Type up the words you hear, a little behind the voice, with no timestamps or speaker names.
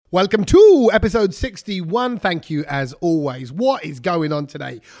Welcome to episode 61. Thank you as always. What is going on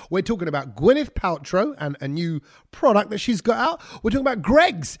today? We're talking about Gwyneth Paltrow and a new product that she's got out. We're talking about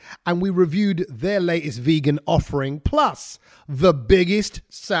Greggs, and we reviewed their latest vegan offering, plus the biggest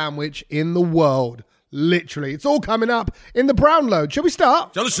sandwich in the world. Literally. It's all coming up in the Brown Load. Shall we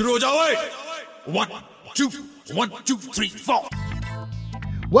start? 1, 2, 1, 2, 3, 4.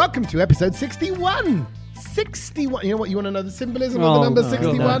 Welcome to episode 61. 61. You know what? You want to know the symbolism of the number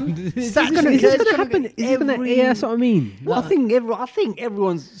 61? Is this going to happen? Yeah, that's what I mean. Well, I think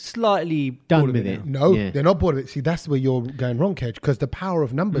everyone's slightly Done bored with of it. No, Yeah. they're not bored of it. See, that's where you're going wrong, Kedge, because the power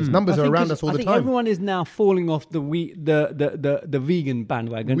of numbers. Numbers are around us all I the think time. everyone is now falling off the vegan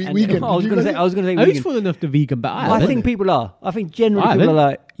bandwagon. Vegan. I was going to say Who's vegan. falling off the vegan? But I think people are. I think generally I people are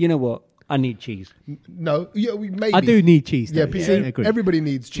haven't. like, you know what? I need cheese. No, yeah, maybe. I do need cheese. Yeah, though. see, I agree. everybody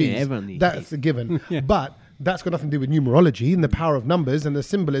needs cheese. Yeah, everyone needs That's cheese. a given. But that's got nothing to do with numerology and the power of numbers and the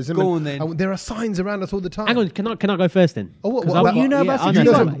symbolism. Go and, on then. and there are signs around us all the time. Hang on, can I go first then? Oh, what 'Cause about- I've got- you know about I You know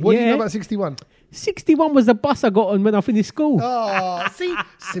know 61? about- what do you know yeah. about 61? 61 was the bus I got on when I finished school. Oh, see,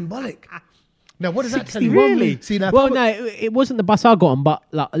 symbolic. Now, what does that tell you? 61 Really? means- See, now, well, no, it wasn't the bus I got on, but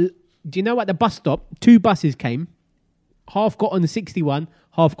like, do you know at the bus stop, 2 buses came, half got on the 61,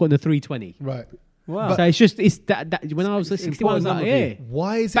 half got on the 320. Right. Wow. So it's that when I was at 61, I was like, important number yeah. for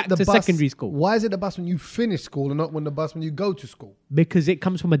Why is Back it the to bus? secondary school. Why is it the bus when you finish school and not when the bus when you go to school? Because it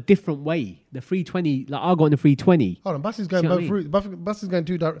comes from a different way. The 320, like I got on the 320. Hold on, buses going See what I both mean? routes. Buses going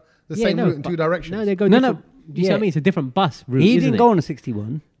the same route in but- 2 directions. No, they go No, different. no, Do you see what I yeah. mean? It's a different bus route, He isn't didn't it? go on a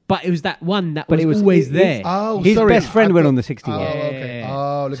 61. But it was that one that But was it was always it- there. Oh, His sorry. best friend I went thought- on the 61. Oh, okay. Yeah.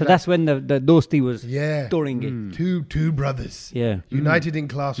 Oh, look So at that's when the Dorsey was Yeah. storing it. two brothers. Yeah. United in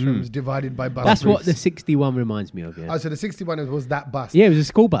classrooms, divided by bus That's what routes. the 61 reminds me of. Yeah. Oh, so the 61 was that bus. Yeah, it was a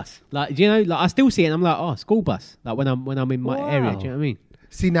school bus. Like, do you know, like I still see it and I'm like, oh, school bus. Like when I'm in my Wow. area, do you know what I mean?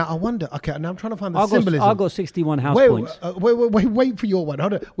 See, now I wonder. Okay, now I'm trying to find the I symbolism. got 61 house wait, points. wait for your one.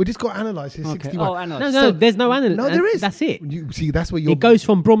 Hold on. We just got to analyse his Okay. 61. Oh, analyse. No, So- there's no analysis. No, there is. That's it. You see, that's where you're. It goes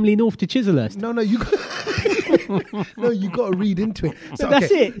from Bromley North to Chislehurst. No, you. No, you got to read into it. So, That's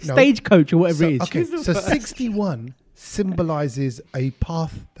okay, it. no. Stagecoach or whatever So, it is. okay, so 61 symbolises a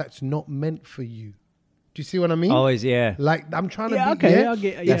path that's not meant for you. Do you see what I mean? Always, yeah. Like I'm trying Yeah, to be. okay, Yeah, I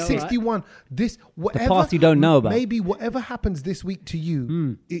get- yeah, yeah, 61. This whatever path you don't know about. Maybe whatever happens this week to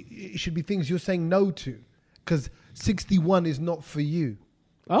you, it should be things you're saying no to, because 61 is not for you.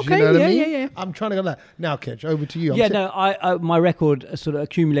 Do Okay, you know what I yeah, mean? yeah. I'm trying to go like now, Kedge. Over to you. I'm Yeah, si- no, I my record sort of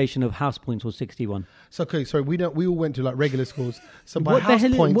accumulation of house points was 61. So okay, sorry. We all went to like regular schools. So by What the house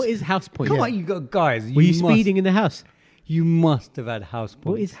hell? points, What is house points? Come on, you got guys. Were you speeding in the house? You must have had house points.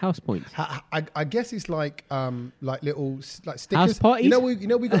 What is house points? I guess it's like little like stickers. House parties? You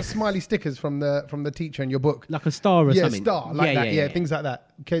know we got smiley stickers from the teacher in your book. Like a star or Yeah, something? star like that. Yeah, things like that.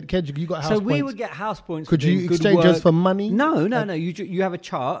 Kedge, you got house So points. we would get house points. Could for you doing good exchange us work. for money? No. You have a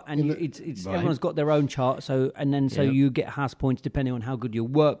chart, and In you, the- it's Right. everyone's got their own chart. So you get house points depending on how good your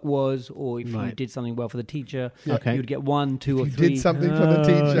work was, or if you Right. did something well for the teacher. Okay. You'd get 1, 2, or You 3. did something for the Oh,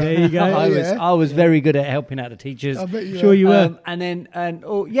 teacher. there you go. I was very good at helping out the teachers. I bet you Sure are. you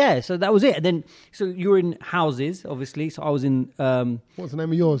were. So that was it. And then so you were in houses, obviously. So I was in What's the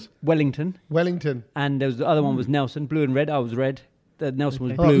name of yours? Wellington, Wellington. and there was the other one was Nelson, blue and red. I was red. Nelson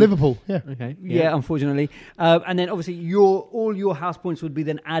was Oh, blue. Liverpool. Yeah. Okay. Yeah, unfortunately. And then obviously all your house points would be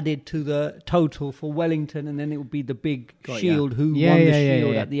then added to the total for Wellington, and then it would be the big shield who Yeah, won the yeah, yeah,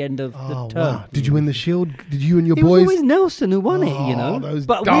 shield yeah. at the end of Oh the term. wow! Did you win the shield? Did you and your It was boys? always Nelson who won it, you know. Oh, those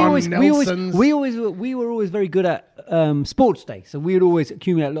But darn we Nelsons. were always very good at sports day, so we would always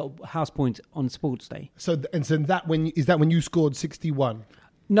accumulate a lot of house points on sports day. So that when you scored 61?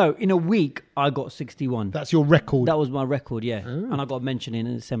 No, in a week I got 61. That's your record. That was my record, yeah, and I got mentioned in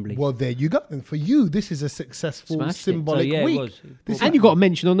an assembly. Well, there you go. And for you, this is a successful Smashed it. symbolic So, yeah, it week. was. This And you got a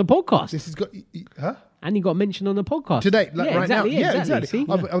mention on the podcast. This has got huh? And he got mentioned on the podcast Today, like yeah, right exactly, now. Yeah, exactly. See?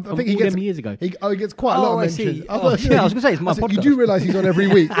 I From think he all gets them years ago. He gets quite a lot of I see. mentions. Oh, yeah, I was gonna say, it's my You podcast. do realise he's on every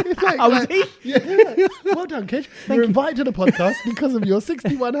week. It's like, was he? Yeah. Well done, Kedge. You're invited to the podcast because of your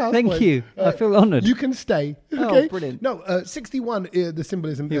 61 house Thank points. you. I feel honoured. You can stay. Oh, Okay. brilliant. No, 61. The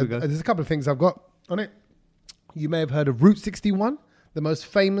symbolism. Here we go. There's a couple of things I've got on it. You may have heard of Route 61. The most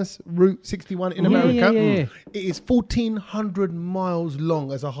famous Route 61 in America. yeah. It is 1,400 miles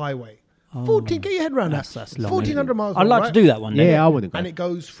long as a highway. 14. Get your head around That's that. long. 1,400 miles. I'd long, like right? to do that one day. Yeah, I want to go. And it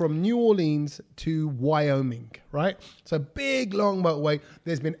goes from New Orleans to Wyoming, right? So big, long motorway.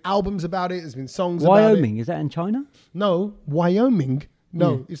 There's been albums about it. There's been songs about it. Wyoming, is that in China? No, Wyoming.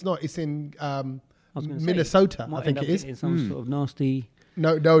 No, it's not. It's in I was gonna say, Minnesota, I might think end it up is. getting some sort of nasty.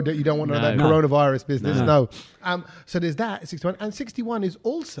 No, you don't want to know that No. coronavirus business. No. No. So there's that, 61. And 61 is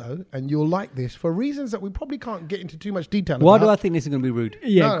also, and you'll like this, for reasons that we probably can't get into too much detail Why about. do I think this is going to be rude?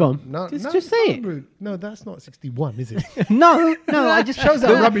 Yeah, go on. No, Just say not it. rude. No, that's not 61, is it? No, I just Shows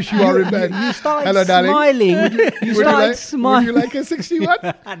how rubbish you are in bed. You started Hello, darling. smiling. You Would started Would smiling. you like a 61?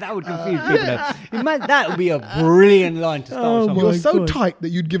 That would confuse people. Though. Imagine, that would be a brilliant line to start Oh, with my someone. You're so God. tight that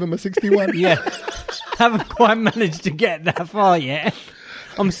you'd give him a 61. Yeah. Haven't quite managed to get that far yet.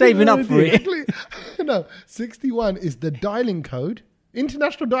 I'm saving up for it. No, 61 is the dialing code,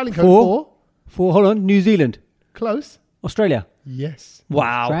 international dialing code For? for Hold on, New Zealand, close. Australia. Yes.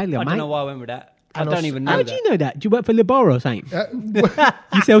 Wow. Australia, I mate. don't know why I went with that. And I don't even know How that. do you know that? Do you work for Libara or something? Uh,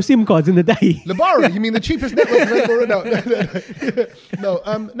 You sell SIM cards in the day. Labara, you mean the cheapest network available? No,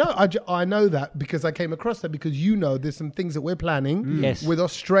 I know that because I came across that because there's some things that we're planning Yes. with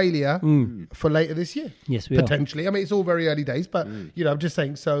Australia for later this year. Yes, we are. potentially. I mean, it's all very early days, but I'm just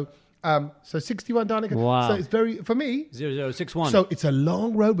saying. So 61 dialing code. Wow. So it's very for me. 0061. So it's a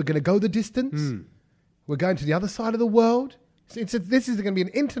long road. We're going to go the distance. We're going to the other side of the world. This is going to be an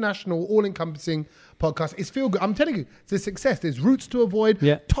international, all-encompassing podcast. It's feel good. I'm telling you, it's a success. There's routes to avoid.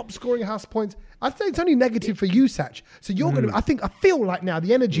 Yeah. Top scoring house points. I think it's only negative for you, Satch. So you're going to. I feel like now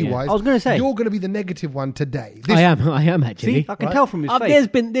the energy-wise, I was gonna say. you're going to be the negative one today. I am actually. See, I can Right. tell from his face.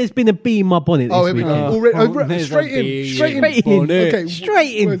 There's been a bee in my bonnet this Oh, here we weekend. go. Already, Oh, there's straight a in, bee straight in. Straight in. Okay,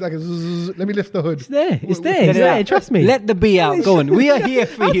 Straight in. wait a second. Let me lift the hood. It's there. It's there. Let It's it there. out. Trust me. Let the bee out. Go on. We are here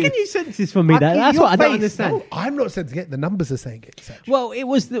for How you. can you sense this from me? I can- That's your what I don't face. understand. No, I'm not saying to get the numbers are saying it. Satch. Well, it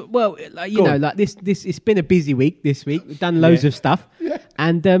was like Go on. like this. It's been a busy week this week. We've done loads of stuff,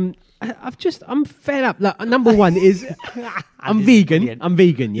 and I'm fed up. Like, number one is I'm vegan. brilliant. I'm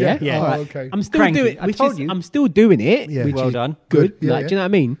vegan. Yeah. Yeah. All Oh, right. okay. I'm still Cranky. doing. I Which told is, you. I'm still doing it. Yeah. Which Well is done. Good. Yeah, Like, yeah. do you know what I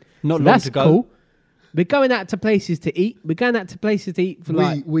mean? Not So long that's to go. cool. We're going out to places to eat. We're going out to places to eat for We-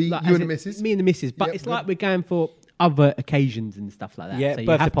 like we- like, you as and the in- missus? Me and the missus. But Yep, it's good. like we're going for other occasions and stuff like that. Yeah, So you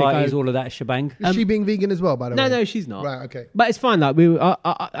birthday have to parties, go- all of that shebang. Is she being vegan as well? By the way, No, she's not. Right. Okay. But it's fine. Like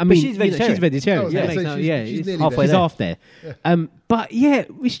I mean, she's vegetarian. She's vegetarian. Oh, yeah, so so, she's- yeah, she's it's nearly halfway she's there. half there. But yeah,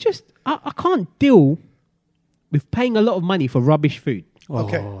 it's just I can't deal with paying a lot of money for rubbish food.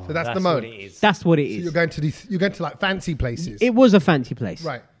 Okay. So that's the what mode. it is. That's what it So is. you're going to like fancy places. It was a fancy place.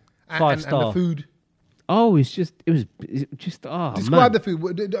 Right. And, Five and star. the food. Oh, it was just oh Describe man. the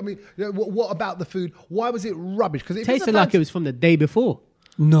food. I mean, what about the food? Why was it rubbish? Because It tasted like it was from the day before.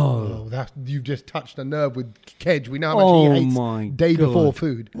 No. Oh, you've just touched a nerve with Kedge. We know how much Oh he hates my day God. before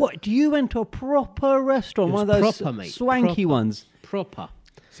food. What? You went to a proper restaurant, It one was of those proper, mate. swanky Proper. ones. Proper.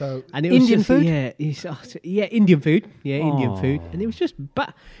 So And it was Indian just, food? Yeah, Indian food. Yeah, Indian food. And it was just,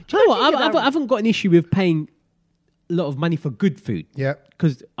 but do you know what? I haven't got an issue with paying a lot of money for good food. yeah,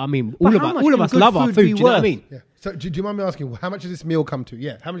 Because I mean, But all how much of can us good love our food food. be Do you know what I worth? mean? yeah. So do you mind me asking how much did this meal come to?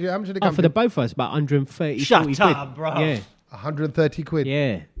 Yeah, how much did it Oh, come for to? the both of us, about 130, Shut 40 up, quid. bro. Yeah, 130 quid.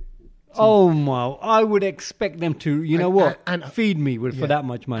 yeah. Oh my! I would expect them to, you know And- what, and- feed me with Yeah. for that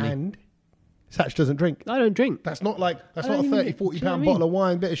much money. And Satch doesn't drink. I don't drink. That's not like that's I not a don't 30, even- 40 do you know pound what I bottle mean? of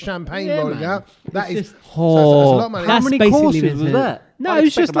wine, bit of champagne Yeah, rolling man. out. That It's is just- that's a lot of money. How That's many basically courses was was it. that? No, I'd it was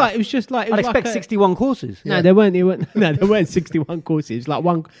expect just about- like it was just like it I'd was expect like 61 courses. Yeah. No, there weren't. No, there weren't 61 courses. It was like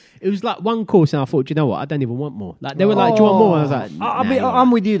one. It was like one course, and I thought, do you know what? I don't even want more. Like they were like, do you want more? And I was like,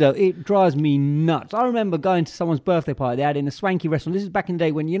 I'm with you though. It drives me nuts. I remember going to someone's birthday party. They had in a swanky restaurant. This is back in the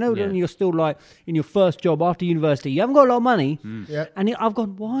day when Yeah. when you're still like in your first job after university. You haven't got a lot of money, Yeah. and I've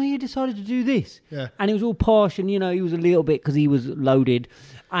gone. Why you decided to do this? Yeah. And it was all posh, and he was a little bit because he was loaded,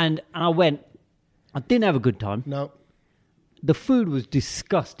 and I went. I didn't have a good time. No. The food was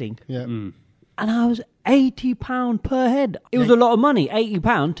disgusting. Yeah. Mm. And I was £80 per head. It was a lot of money,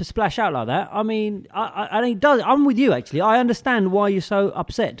 £80 to splash out like that. I mean, I think it does. I'm with you actually. I understand why you're so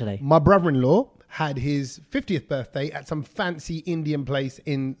upset today. My brother-in-law had his 50th birthday at some fancy Indian place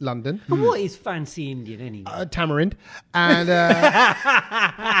in London. And what is fancy Indian anyway? Tamarind, and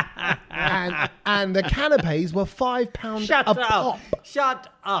and the canapes were £5 Shut a up! pop.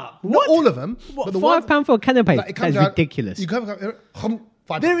 Shut up! Not all of them, What, but the £5 for a canapé? Like, it comes That's out- ridiculous. You come,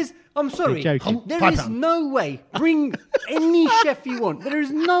 £5. There is. I'm sorry. You're joking. There £5. is no way. Bring any chef you want. There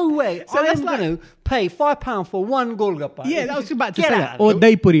is no way I that's am like- going to pay £5 for one golgappa. Yeah, I was about to Get say out that. of Or here.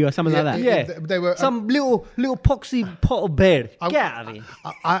 Daipuri or something Yeah, like that. Yeah, They were- some little poxy pot of bear. Get out of here.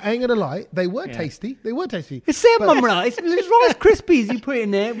 I ain't gonna lie, they were tasty. They were tasty. It's Sev rice. It's Rice Krispies you put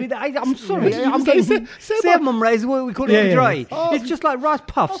in there. I'm sorry. What did you I'm say? getting Sev Sev rice is what we call it Yeah, in yeah. dry. Oh, It's just like rice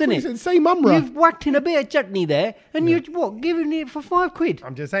puffs, I isn't thought it? you said say mumra. You've whacked in a bit of chutney there, and you're giving it for £5.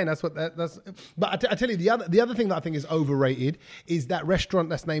 I'm just saying that's what that's. But I tell you, the other thing that I think is overrated is that restaurant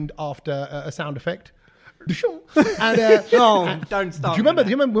that's named after a sound effect. And No, don't start. do you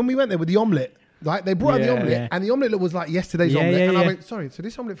remember when we went there with the omelette? Right, they brought out the Yeah, omelette, yeah. and the omelette was like yesterday's Yeah, omelette, yeah, and I yeah. went, sorry, so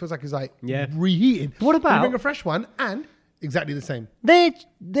this omelette feels like it's like Yeah. reheated. What Can you about- bring a fresh one? And exactly the same.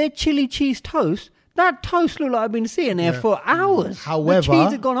 Their chili cheese toast. That toast looked like I've been sitting there for hours. However, the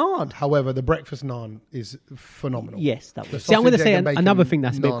cheese had gone hard. However, the breakfast naan is phenomenal. Yes, that was. See, I'm going to Sausage, say egg and bacon another thing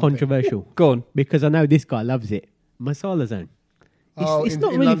that's a bit naan thing. controversial. Go on. Because I know this guy loves it. Masala zone. It's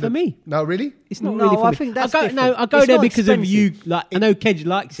not really for me. No, really? It's not No, really for I me. think that's I go different. there It's not because of you. expensive. Like I know Kedge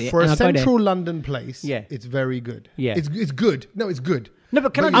likes it. For and a I go there. central London place, Yeah. it's very good. Yeah. It's good. No, it's good. No,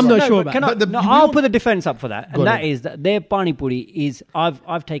 but can I? But I'm you're not right. sure but about can that. I, But the- no, you I'll will- put a defense up for that, Go and on that then. is that their pani puri is.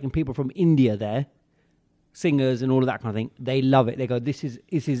 I've taken people from India there, singers and all of that kind of thing. They love it. They go, this is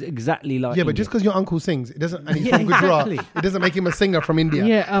exactly like. Yeah, but India." just because your uncle sings, it doesn't, and he's Yeah, from Gujarat, exactly. it doesn't make him a singer from India.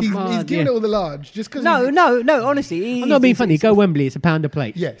 Yeah, he's giving yeah. it all the large just because. No, honestly, I'm not being funny. Go Wembley. It's £1 a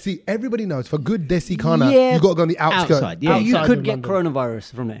plate. Yeah, see, everybody knows for good desi khana, Yeah. you got to go on the outskirts. Outside, yeah. You outside could of get London.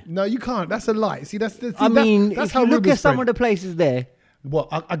 coronavirus from there. No, you can't. That's a lie. See, that's I mean, that's if how you look rumours at some spread. of the places there, Well,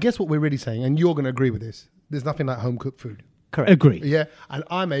 I guess what we're really saying, and you're going to agree with this. There's nothing like home cooked food. correct. Agree. Yeah, and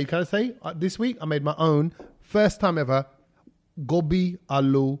I made. Can I say this week I made my own first time ever gobi,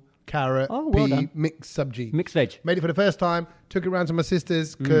 aloo, carrot, Oh, well pea done. mixed sabji. Mixed veg. Made it for the first time. Took it around to my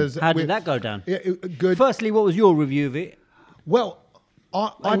sisters because How did that go down? Yeah, good. Firstly, what was your review of it? Well,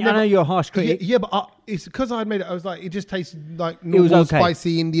 I know you're a harsh critic. Yeah, but it's because I had made it. I was like, it just tasted like was normal, okay.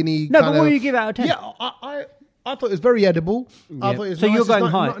 spicy Indian-y. No, but kind what of- do you give out of 10? Yeah, I thought it was very edible. I thought it was So nice. you're It's going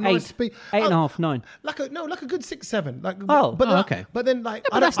not- high, not- not 8, spe- 8.5, 9. Like a good 6, 7. Like Oh, but oh, then, okay. But then like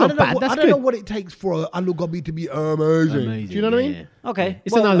but I that's don't not know bad. what, That's I don't know good. what it takes for aloo gobi to be amazing. Do you know what I mean? yeah. Okay,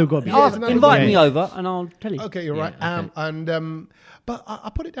 It's an aloo gobi. Yeah, it's an aloo invite gobi. me over and I'll tell you. Okay, you're right. okay. But I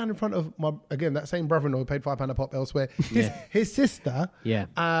put it down in front of my that same brother-in-law who paid £5 a pop elsewhere. His sister, Yeah.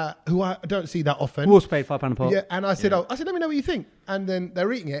 who I don't see that often. Wolves paid £5 a pop. Yeah, and I said, let me know what you think. And then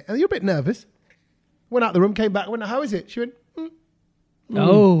they're eating it, and you're a bit nervous. Went out the room, came back, went, how is it? She went,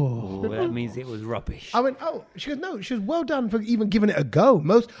 Oh. Oh, that means it was rubbish. I went, oh. She goes, no. She goes, well done for even giving it a go.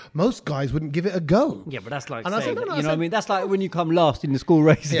 Most guys wouldn't give it a go. Yeah, but that's like And I saying, said, no, you know what I said- mean? That's like when you come last in the school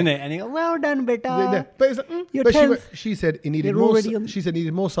race, isn't Yeah. it? And you go, well done, beta. Yeah. But it's like, You're but 10th. she said it needed You're more. already on- She said it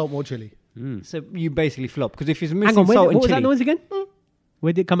needed more salt, more chili. So you basically flop because if it's Hang missing on. salt What and was that chili, noise again?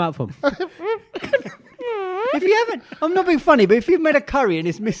 Where did it come out from? if you haven't, I'm not being funny, but if you've made a curry and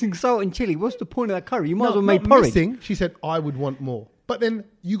it's missing salt and chili, what's the point of that curry? You might as well make not porridge. missing. She said I would want more. But then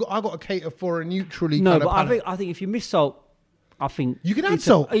I got to cater for a neutrally No, kind but of palate. I think if you miss salt, I think You can add it's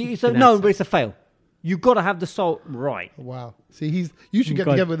salt. It's You a, can no, add but it's a fail. You've got to have the salt right. Wow. See, you should get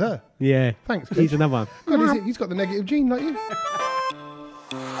God. together with her. Yeah. Thanks, He's Chris. another one. God, he's got the negative gene like you.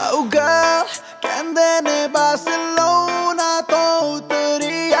 Oh girl, ਕਹਿੰਦੇ ਨੇ Barcelona ਤੋਂ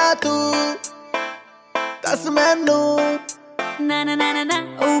ਉਤਰੀਆ ਤੂੰ ਦੱਸ ਮੈਨੂੰ Na na na na na,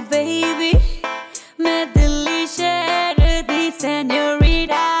 oh baby, मैं दिल्ली शहर दी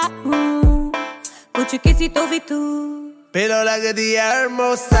señorita हूँ, कुछ किसी तो भी तू. Pero ਲੱਗਦੀ ਐ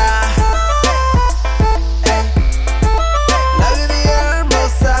hermosa ਲੱਗਦੀ ਐ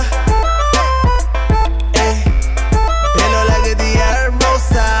hermosa Pero ਲੱਗਦੀ ਐ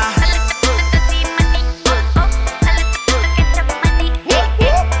hermosa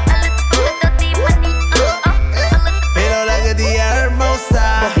Pero ਲੱਗਦੀ ਐ hermosa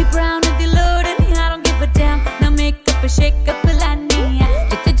Bobby Brown with the load and I don't give a damn. Now make up and shake up a lania.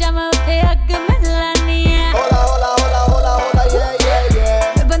 जिथे जावा उठे हग मिलानिया. Hola, hola, hola, hola, hola, yeah, yeah,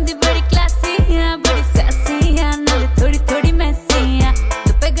 yeah मैं बंदी बड़ी classy है, बड़ी sassy है, नाले थोड़ी थोड़ी messy है.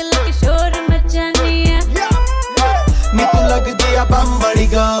 तो पेगल के शोर मचानी है. नी तू लगदी आ बम बड़ी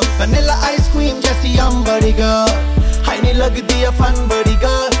गर्ल वनीला आइसक्रीम जैसी अम बड़ी गर्ल हाय नी लगदी आ फन बड़ी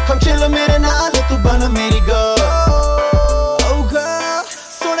गर्ल कम चिल मेरे नाल तू बन मेरी गर्ल Oh girl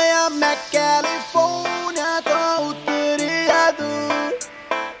सुनिया मैं कैलिफोर्निया तो उतरिया दूर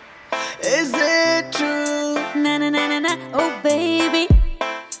Is it true Na na na na na, oh baby,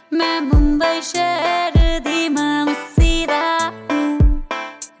 मैं मुंबई शहर दी मामसीरा हूँ.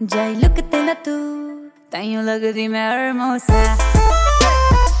 जाई लुक तेरा तू, ताइयों लगदी मैं hermosa.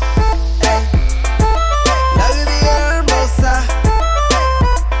 लगदी है hermosa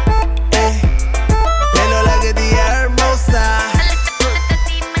Pelo लगदी है hermosa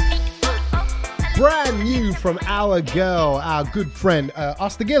Brand new from our girl, our good friend,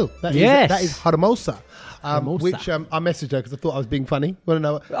 Asta Gill. Yes. That is Hermosa. Hermosa. Which I messaged her because I thought I was being funny. Want to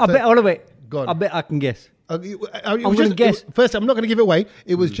know? I bet. Hold on, wait. Go on. I bet I can guess. I'm gonna guess. First, I'm not going to give it away.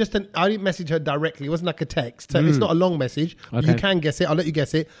 It was just I didn't message her directly. It wasn't like a text. So it's not a long message. Okay. You can guess it. I'll let you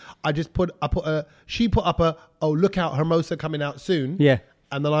guess it. She put up a, oh, look out, Hermosa coming out soon. Yeah.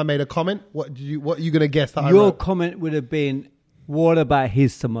 and then I made a comment. What are you going to guess that I Your wrote? comment would have been, "What about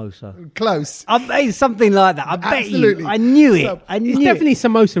his samosa?" Close. I bet something like that. I bet Absolutely. you. I knew it. So, I knew It's it. definitely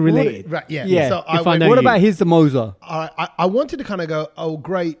samosa related. Right, yeah. Yeah. So If I went, know What you. about his samosa? I wanted to kind of go, oh,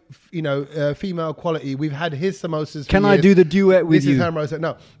 great, female quality. We've had his samosas. Can for I years. do the duet with this you? Is her samosa.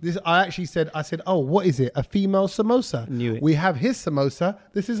 No, I actually said, oh, what is it? A female samosa. Knew it. We have his samosa.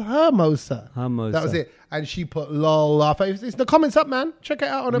 This is her mosa. Her mosa. That was it. And she put lol laugh. It's the comments up, man. Check it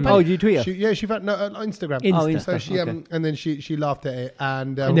out on her page. Oh, did you tweet her? She found on Instagram. Insta. Oh, Insta. So she Okay. and then she laughed at it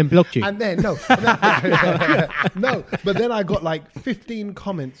and then blocked you. And then no, no. But then I got like 15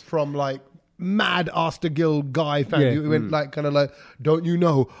 comments from like mad Aster Gill guy fan Yeah. who went like kind of like, don't you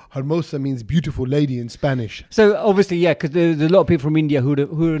know hermosa means beautiful lady in Spanish? So obviously, yeah, because there's a lot of people from India who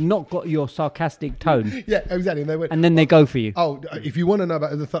have not got your sarcastic tone, Yeah, exactly. And they went, and then they go for you. oh, if you want to know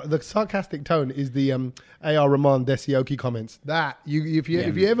about the sarcastic tone is the A.R. Rahman Desioki comments. That if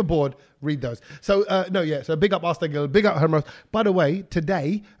you're ever bored, read those. So so big up Aster Gill, big up Hermosa. By the way,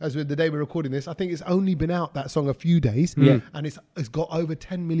 today, as with the day we're recording this, I think it's only been out that song a few days, and it's got over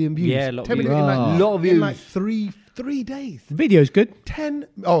 10 million views. Yeah, a lot of 10 million views. in like, Lot of in like views. three days. The video's good. 10.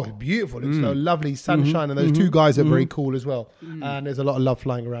 Oh, it's beautiful. It's so lovely sunshine, and those two guys are very cool as well. And there's a lot of love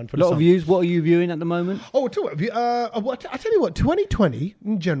flying around for A the lot song. of views. What are you viewing at the moment? Oh, I tell you what, 2020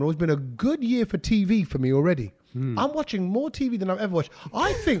 in general has been a good year for TV for me already. I'm watching more TV than I've ever watched.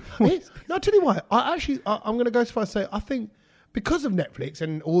 I think, I'll tell you why. I'm going to go so far as to say, I think because of Netflix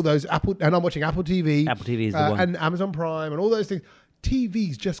and all those Apple, and I'm watching Apple TV. Apple TV is the one. And Amazon Prime and all those things,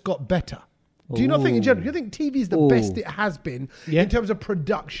 TV's just got better. Do you not think in general? Do you think TV is the best it has been Yeah. in terms of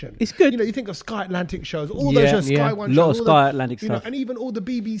production? It's good. You think of Sky Atlantic shows, all Yeah, those shows, yeah. Sky One Lot shows, of all Sky the- Atlantic stuff. and even all the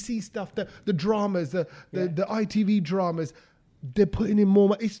BBC stuff, the dramas, the ITV dramas, they're putting in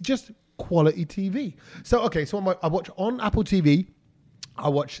more. It's just quality TV. So I watch on Apple TV. I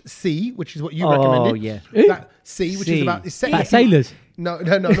watch C, which is what you recommended. yeah. That C, which is C. about it's set About in- sailors. No,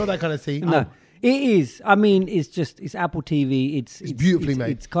 not that kind of C. No. It is. I mean, it's Apple TV. It's beautifully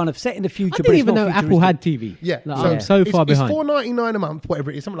made. It's kind of set in the I future. but didn't it's even not know Apple futuristic. had TV. Yeah, Like, so I'm so far it's behind. $4.99 a month, whatever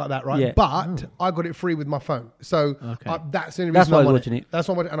it is, something like that, right? Yeah. But I got it free with my phone, so that's the only That's reason why I'm I was on watching it. That's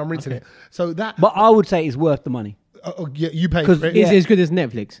why I'm watching, and I'm rinsing it. So that, But I would say it's worth the money. you pay 'Cause for it? Is it as good as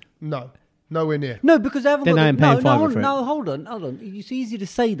Netflix? No, nowhere near. No, because they haven't Then got I the- am paying no, fiver hold, for it. no, hold on. It's easy to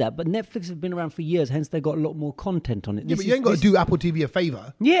say that, but Netflix has been around for years, hence they got a lot more content on it. Yeah, This but is- you ain't got to this- do Apple TV a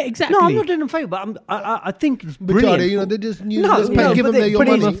favor. Yeah, exactly. No, I'm not doing them a favour, but I think it's But brilliant. they just give but them their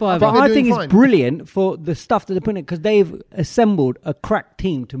it's- money. but But I they're think doing it's fine. brilliant for the stuff that they're putting in because they've assembled a crack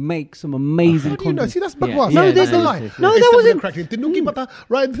team to make some amazing How do you know? content. See, that's Yeah. Bagwas. No, That's there's a no- lie. no, It's that simple wasn't- and cracking. Didn't you pata-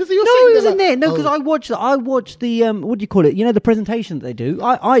 right? So you're No, saying it they're wasn't there. No, oh. because I watched the what do you call it? You know, the presentation that they do.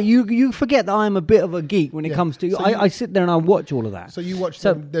 You forget that I'm a bit of a geek when it Yeah. comes to. So I sit there and I watch all of that. So you watch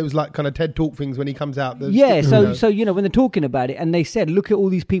So- those like kind of TED Talk things when he comes out. those- Yeah, you so know. when they're talking about it, and they said, look at all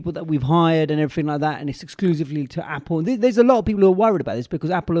these people that we've hired and everything like that, and it's exclusively to Apple. There's a lot of people who are worried about this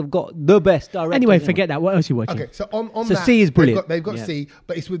because Apple have got the best directors. Anyway, forget that. What else are you watching? Okay, so on So that, C is brilliant. They've got Yeah. C,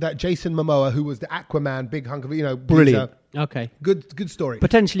 but it's with that Jason Momoa who was the Aquaman, big hunk of Brilliant. Okay. Good story.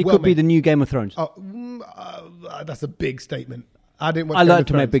 potentially Well could be made. the new Game of Thrones. Oh, that's a big statement. I didn't. Watch I Game like of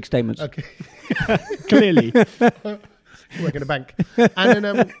to make Thrones. big statements. Okay, Clearly. work in a bank,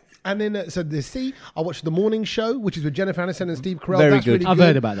 and then so the C. I watched the morning show, which is with Jennifer Aniston and Steve Carell. Very That's good. Really I've good.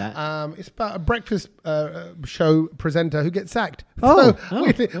 heard about that. It's about a breakfast show presenter who gets sacked. Oh.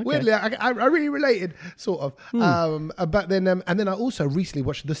 So, weirdly, I really related, sort of. But then, and then I also recently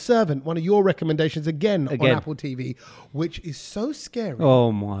watched The Servant, one of your recommendations again. on Apple TV, which is so scary.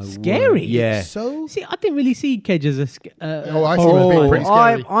 Oh my! Scary? word. Yeah. So See, I didn't really see Kedge as a. Oh, I see him as being pretty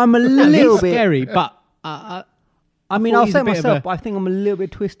scary. I'm a No, little he's bit scary, but I mean, thought I'll he's say a bit of myself, a- I think I'm a little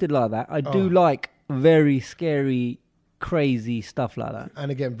bit twisted like that. I do like very scary, crazy stuff like that.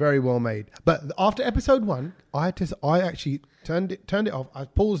 and again, very well made. But after episode 1, I actually turned it off. I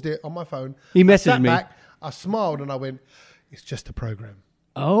paused it on my phone. He I messaged sat me. back, I smiled, and I went, "It's just a program.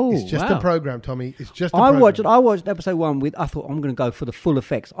 oh, It's just wow. a program, Tommy. It's just." I program. watched episode 1 with. I thought I'm going to go for the full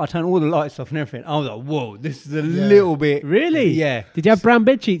effects. I turned all the lights off and everything. I was like, "Whoa, this is a little bit Really? Yeah. Did you have brown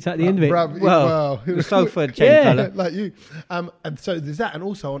bed sheets at the end of it? Bruv, Well, the sofa changed Yeah. colour. like you. And so there's that, and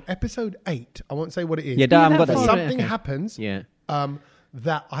also on episode 8, I won't say what it is. Yeah, I haven't got that that. far. yet. Something Okay. happens. Yeah.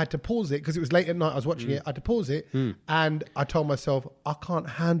 that I had to pause it because it was late at night. I was watching it. I had to pause it, and I told myself I can't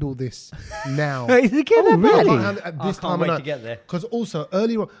handle this now. Is it Kevin? I Really? can't handle it at this I can't time of wait night. to get there. Because also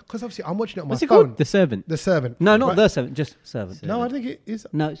earlier on, because obviously I'm watching it on What's my it phone. called? The Servant. The Servant. No, not Right. the servant, just servant. No, I think it is.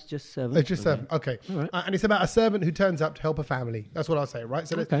 No, it's just servant. It's just servant. Okay, and it's about a servant who turns up to help a family. That's what I'll say, right?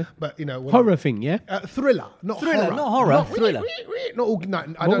 So, Okay. but you know, Horror thing, yeah? thriller, not Thriller, horror, not horror, thriller. Not all. No,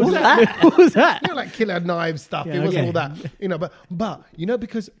 I What don't was do that? What was that? You know, like killer knives stuff. Yeah, It wasn't okay. all that. You know, but you know,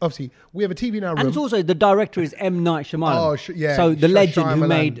 because obviously we have a TV in our And room. it's also the director is M. Night Shyamalan. Oh, yeah. So the legend who Shyamalan.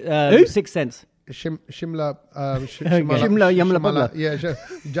 made Who? Sixth Sense. Shimla, Shimla Yamla Pagla. Yeah,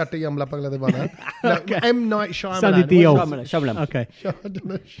 Jatta Yamla Pagla Devana. No, M. Night Shyamalan. Sonny Diol. Shyamalan. Okay.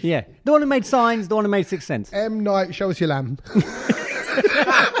 Yeah. The one who made Signs, the one who made Sixth Sense. M. Night, show us your lamb.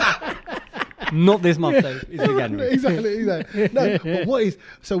 Not this month, though. It's January. exactly. No, but what is,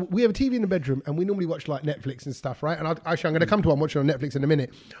 so we have a TV in the bedroom and we normally watch like Netflix and stuff, right? And actually, I'm going to come to one watching on Netflix in a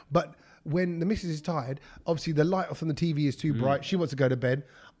minute. But when the missus is tired, obviously the light off on the TV is too bright. She wants to go to bed.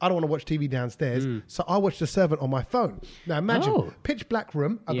 I don't want to watch TV downstairs. So I watch The Servant on my phone. Now imagine, Oh. pitch black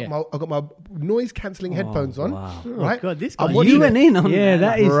room. I Yeah. got my noise cancelling headphones on. wow. Right? Oh, God, this I'm guy- watching You it. went in on Yeah,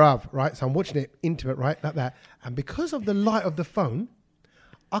 that is. Bruv, right? So I'm watching it intimate, right? Like that. And because of the light of the phone,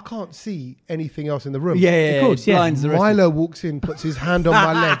 I can't see anything else in the room. Yeah, Of course, yeah. blinds the rest of- Milo walks in, puts his hand on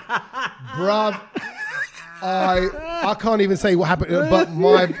my leg. Bruv, I can't even say what happened, but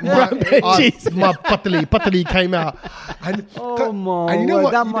my patali came out. And, Oh my and you know word,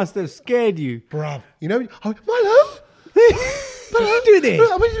 what? that You must have scared you. Bruv, you know, I went, Milo? What are you doing there?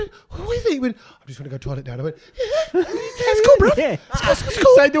 I went, what is it? He went, I'm just going to go toilet down. I went, yeah, it's cool, bruv. Yeah. It's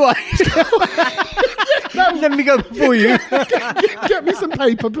cool. So do I. Let me go before you. Get me some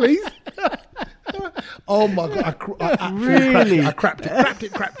paper, please. Oh my God. I absolutely Really? I crapped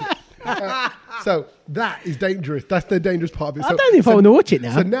it. So that is dangerous. That's the dangerous part of it. I So, don't know if I want to watch it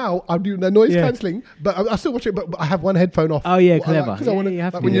now. So now I'm doing the noise Yeah. cancelling, but I still watch it, but I have one headphone off. Oh, yeah, Well, I like- clever. 'cause I wanna- Yeah, you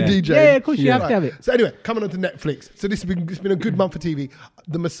have like to. when you're Yeah. DJing. Yeah, of course you have to have it. So anyway, coming on to Netflix. So it's been a good month for TV.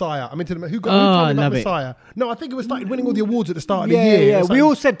 The Messiah. I'm into the who Oh, told me I about love it. Messiah? No, I think it was started winning all the awards at the start of Yeah, the year. yeah. It's We like-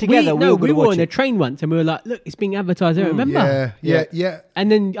 all said together we we were watch on a it. train once and we were like, look, it's being advertised there, remember? Yeah.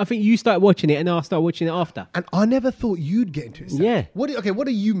 And then I think you started watching it and I started watching it after. And I never thought you'd get into it. Saj. Yeah. What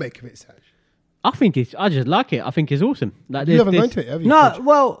do you make of it, Saj? I just like it. I think it's awesome. Like, You haven't there's- gone to it, have you? No,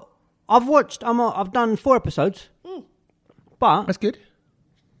 well, I've watched. I've done 4 episodes, but That's good.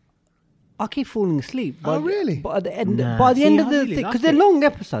 I keep falling asleep. Oh, really? But at the end, Nah. by the See, end of I the really thing, like because they're it. long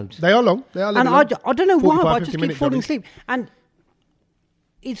episodes, They are long. They are long. and I don't know why, but I 45, just 50 keep minutes, falling maybe. asleep. And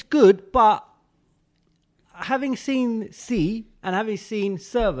it's good, but having seen C and having seen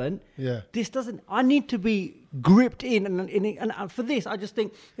Servant, Yeah. this doesn't. I need to be gripped in, and for this, I just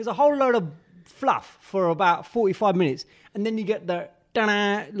think there's a whole load of fluff for about 45 minutes, and then you get the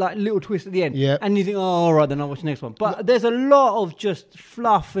da-na, like little twist at the end, Yep. and you think, oh, all right, then I'll watch the next one. But there's a lot of just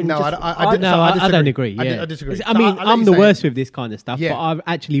fluff and No, just, I No, I disagree. don't agree. Yeah. I disagree. I So mean, I'll let I'm you the say worst it. with this kind of stuff, Yeah. but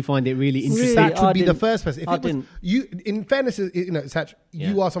I actually find it really interesting. Really? Satch would I be the didn't- first person. If I it was didn't. you, in fairness, you know, Satch,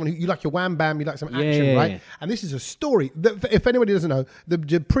 you Yeah. are someone who you like your wham bam, you like some Yeah, action, yeah, right? yeah. And this is a story. If anybody doesn't know,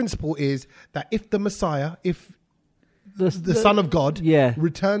 the principle is that if the Messiah, if the Son of God, Yeah.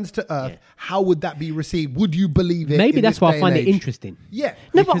 returns to Earth, Yeah. how would that be received? Would you believe it? Maybe in that's this why day I find and it age? interesting. Yeah.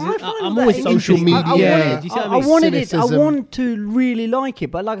 No, but Because I it- find I'm that always social interesting. media. Do you see what I mean? wanted it. I Cynicism. want to really like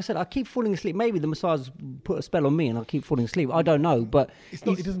it, but like I said, I keep falling asleep. Maybe the Messiah's put a spell on me, and I keep falling asleep. I don't know, but It's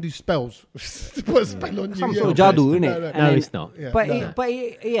not. It doesn't do spells. To put a spell on you. some yeah. sort of jadoo, isn't it? No, no. And No, then- it's not. Yeah, But no.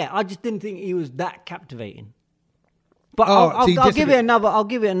 yeah, I just didn't think he was that captivating. But Oh, I'll see, give disagree. it another. I'll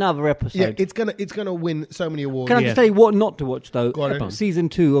give it another episode. Yeah, it's gonna win so many awards. Can I Yeah. just tell you what not to watch though? Go on. Season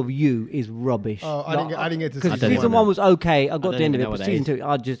 2 of You is rubbish. Oh, I didn't get to because I don't season know. 1 was okay. I got don't to the end of even it, know but what that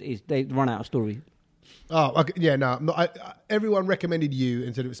season 2, they run out of story. Oh, okay. Yeah, no. Everyone recommended You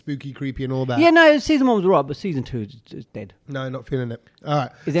and said it was spooky, creepy, and all that. Yeah, no, season 1 was alright, but season 2 is dead. No, not feeling it. All right.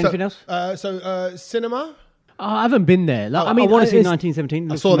 Is there anything else? Cinema. Oh, I haven't been there. Like, I mean, I want to see it's- 1917. I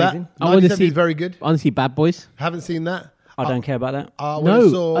Looks saw amazing. that. I want to 1970 see is very good. I want to see Bad Boys. Haven't seen that. I don't care about that. I went No,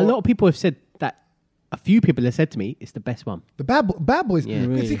 and saw a lot of people have said that. A few people have said to me it's the best one. the Bad Boys. Yeah. You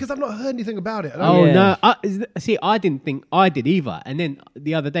Really? see, because I've not heard anything about it. Oh Yeah. no! See, I didn't think I did either. And then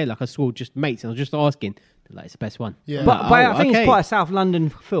the other day, like I saw just mates, and I was just asking, they're like, it's the best one. Yeah. I'm But, like, but oh, I think okay. it's quite a South London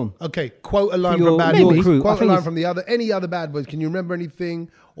film. Okay, quote a line your- from Bad maybe. Boys. Crew. I Quote a think line it's- from any other Bad Boys. Can you remember anything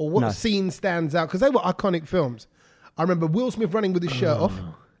or what No. scene stands out? Because they were iconic films. I remember Will Smith running with his shirt off,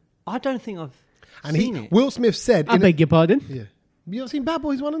 I don't think I've and seen it. Will Smith said, I beg your pardon. "Yeah, you not seen Bad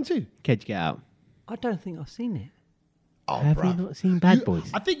Boys 1 and 2? Kedge, get out. I don't think I've seen it. Oh, Have bruv. you not seen Bad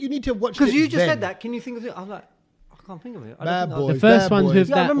Boys? I think you need to watch Because it you just then. said that. Can you think of it? I'm like, I I can't think of it. I Bad don't think boys. The first bad one's boys. with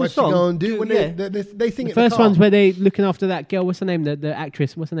Yeah, I that. remember What the she song. gonna do when Yeah. they sing The it? first one's where they looking after that girl. What's her name? The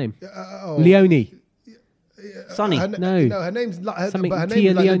actress. What's her name? Leone. Sunny. No, her name's like Something but her Tia name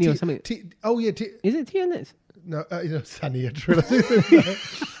is like Leone or T- something. Is it Tia Leone? No, Sunny, a thriller.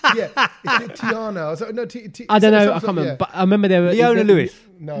 Yeah, is it Tiana? Or so, no, I don't know. I some- can't remember. yeah. But I remember there were Leona Lewis.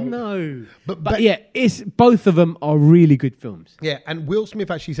 No. But yeah, it's both of them are really good films. Yeah, and Will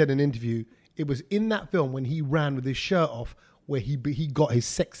Smith actually said in an interview, it was in that film when he ran with his shirt off where he got his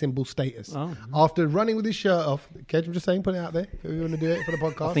sex symbol status. Oh. After running with his shirt off, Kedge, I'm just saying, put it out there. If you want to do it for the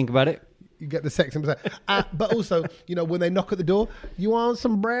podcast. I'll think about it. You get the sex symbol. But also, when they knock at the door, you want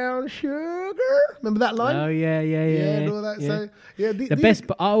some brown sugar? Remember that line? Oh yeah. and all that. Yeah. So, yeah, The best,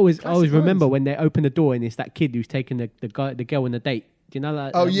 but I always classic remember lines. when they open the door and it's that kid who's taking the girl on the date. Do you know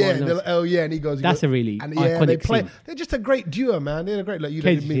that? Oh that yeah, one of those? and he goes. That's a really and iconic they play. scene. They're just a great duo, man. They're a great. Like you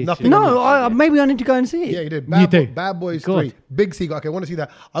Kedge didn't mean is nothing. really- No, maybe I need to go and see it. Yeah, you did. You do. Bad Boys God. 3. Big Seagull. Okay, I want to see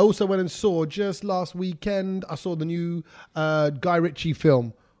that. I also went and saw just last weekend. I saw the new Guy Ritchie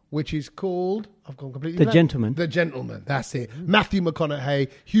film, which is called. I've gone completely. The blank. Gentleman. The Gentleman. That's it. Matthew McConaughey,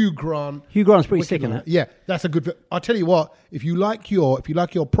 Hugh Grant. Hugh Grant's pretty Wicked sick in on that. Yeah, that's a good film. I'll tell you what. If you like your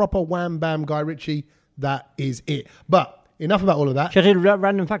proper wham bam Guy Ritchie, that is it. But enough about all of that. Shall I tell you a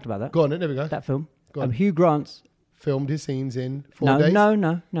random fact about that? Go on. There we go. That film. Go on. Hugh Grant's. Filmed his scenes in 4 days.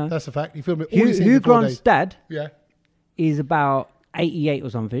 No. That's a fact. He filmed all his scenes Hugh in 4 Grant's days. dad Yeah, is about 88 or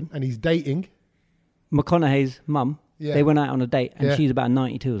something. and he's dating. McConaughey's mum. Yeah. They went out on a date, and Yeah. she's about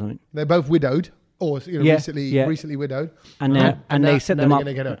 92 or something. They're both widowed, or Yeah, yeah. recently widowed, And they now- set now them they're up.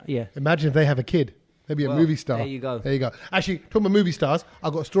 gonna get out. Yeah. Imagine if they have a kid. They'd be a Well, movie star. there you go. There you go. Actually, talking about movie stars,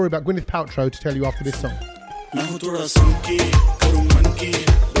 I've got a story about Gwyneth Paltrow to tell you after this song. मैं हूँ थोड़ा संकी करूँ मन की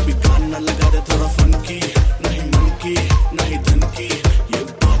baby कान न लगा दे थोड़ा funky नहीं मन की नहीं धन की ये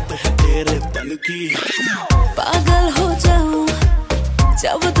बात है तेरे तन की पागल हो जाऊं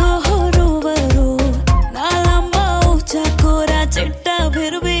जब तो हो रूबरू ना लंबा ऊंचा कोरा चिट्टा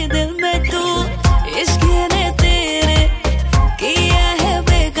फिर भी दिल में तू इश्क ने तेरे किया है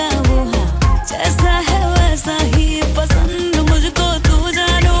बेकाबू जैसा है वैसा ही पसंद मुझको तू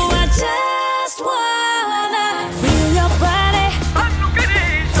जानू I just wanna feel your body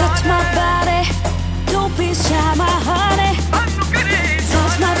touch my body don't be shy my honey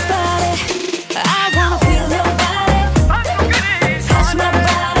touch my body I wanna feel your body touch my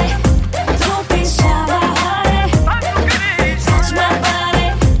body don't be shy my honey touch my body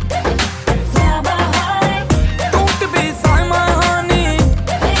feel my honey Don't be shy my honey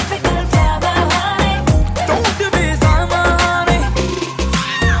baby girl feel my honey Don't be shy my honey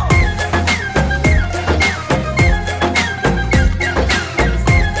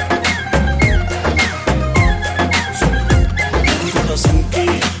थोड़ा संकी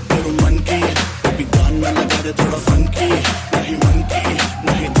करूँ मन की baby कान न लगा दे थोड़ा funky नहीं मन की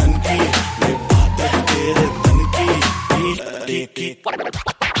नहीं धन की ये बात है तेरे तन की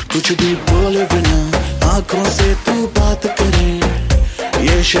कुछ भी बोले बिना आंखों से तू बात करे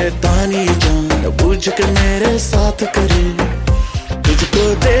ये शैतानी जान बुझ के मेरे साथ करे तुझको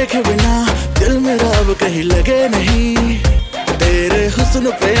देखे बिना दिल मेरा अब कहीं लगे नहीं तेरे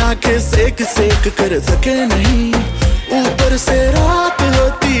हुस्न पे आंखें सेक सेक कर सके नहीं ऊपर से रात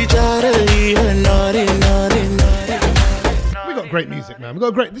होती जा रही है नारी नारी नारी We got great music, man. We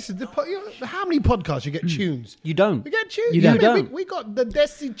got great. This is how many podcasts you get tunes? You don't. We get tunes. You Yeah, don't. We got the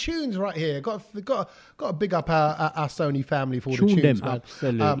Desi tunes right here. Got to big up our Sony family for all Tune the tunes, them. man.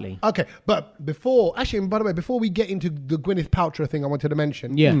 Absolutely. Okay, but by the way, before we get into the Gwyneth Paltrow thing, I wanted to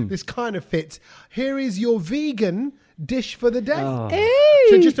mention. Yeah. This kind of fits. Here is your vegan dish for the day. Oh.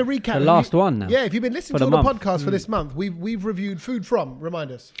 So just to recap, The last one now. Yeah, if you've been listening For to the all the month. podcasts for this month, we've reviewed food from.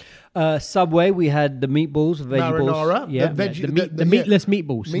 Remind us. Subway, we had the meatballs, veggie balls. Marinara, Yeah. the veg- The meatless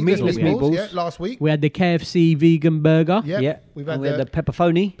meatballs. Meatless Meatballs, meatballs. yeah. Yeah, last week. We had the KFC vegan burger. Yeah. Yeah. We've And had we had the the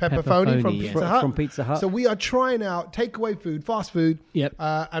pepperoni. pepperoni from Pepperoni, Pizza yeah. Hut. From Pizza Hut. So we are trying out takeaway food, fast food, Yep.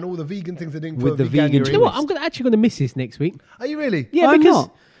 and all the vegan things they're doing With for the vegan vegan. You know what? I'm actually going to miss this next week. Are you really? Yeah, Why because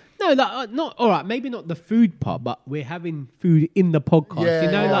not? no, not all right. Maybe not the food part, but we're having food in the podcast. Yeah,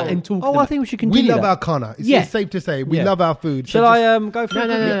 you know, yeah. and talking. Oh, I about- think we should We continue love that. our Kana. It's Yeah. safe to say we Yeah. love our food. So Shall just- I go for No, it?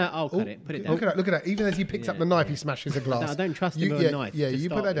 no, no, quickly? no. I'll Oh, cut it. Put it down. Look at that. Even as he picks up the knife, he smashes a glass. No, I don't trust you, him with yeah, a knife Yeah, to you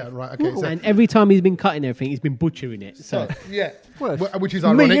put start that with. down, right? Okay. So, And every time he's been cutting everything, he's been butchering it. So yeah, Well, which is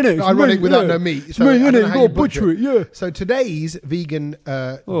it's me, ironic. innit? It's Ironic me, without yeah. no meat. It's So me, I don't innit? know You how gotta you butcher it, yeah. So today's vegan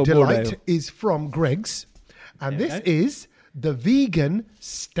Oh, delight boy. is from Greg's, and this is the vegan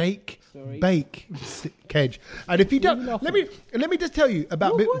steak bake Kedge. And if you don't, let me just tell you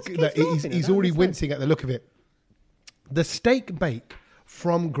about What's Kedge that laughing at? he's I already don't understand. wincing at the look of it. The steak bake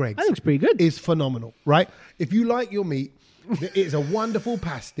from Greggs. That looks pretty good. Is phenomenal, right? If you like your meat, it's a wonderful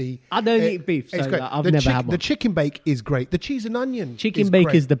pasty. I don't eat beef, so it's great. I've never had one. The chicken bake is great. The cheese and onion Chicken is bake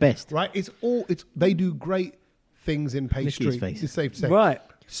great, is the best. right? They do great things in pastry. face. It's safe to say. Right.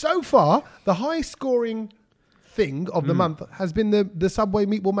 So far, the highest scoring thing of the month has been the Subway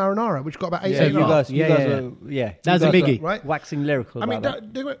meatball marinara, which got about 8. Yeah, you guys, Yeah, you guys yeah. were, yeah. That's you a guys biggie. were Right. Waxing lyrical I mean,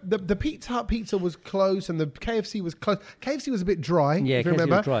 about that. the Pizza Hut pizza was close and the KFC was close. KFC was a bit dry. Yeah, if you KFC was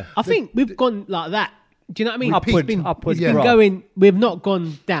remember. dry. I think we've gone like that. Do you know what I mean? Upward, It's been, upward it's been graph. going. We've not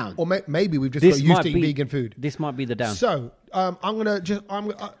gone down. Or maybe we've just This got used might to eating be vegan food. This might be the down. So I'm excited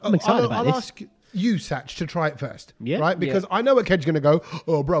I'll about this. ask you, Satch, to try it first. Yeah. Right? Because I know what Ked's going to go,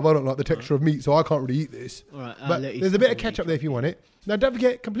 oh, bruv, I don't like the texture of meat, so I can't really eat this. All right, but let you there's a bit of eat. ketchup there if you want it. Now, don't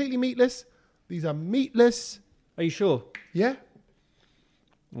forget, completely meatless. These are meatless. Are you sure? Yeah?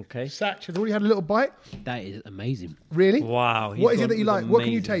 Okay. Satch has already had a little bite. That is amazing. Really? Wow, he's What is it gone that you with like? What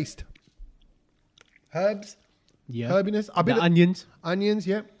can you amazing. taste? Herbs? Yeah. Herbiness? The onions. Onions,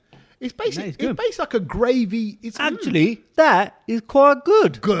 yeah. It's That is basically good. it's like a gravy. It's Actually, that is quite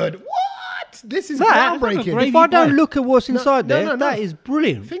good. good. What? This is That- groundbreaking. gravy If I don't pie. look at what's inside no, there, no, no. that is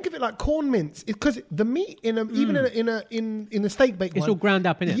brilliant. Think of it like corn mince, because the meat even in the steak bake It's one, all ground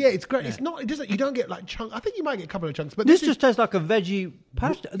up, innit? Yeah, it's great. It's not. It doesn't. You don't get like chunk. I think you might get a couple of chunks, but This is- just tastes like a veggie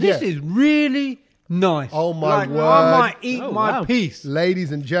pasta. This Yeah. is really nice. Oh, my like, word. I might eat Oh, my wow. piece.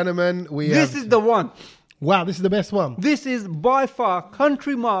 ladies and gentlemen, This is the one. wow. This is the best one. This is by far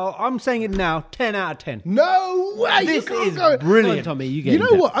country mile. I'm saying it now. 10 out of 10. No way. This you can't is go. Come brilliant. on, Tommy, you get You know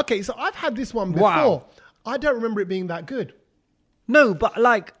into it. what? Okay, so I've had this one before. Wow. I don't remember it being that good. No, but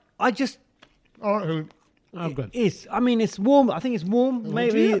like I just All right, Oh, good. it's. I mean, it's warm. I think it's warm. Do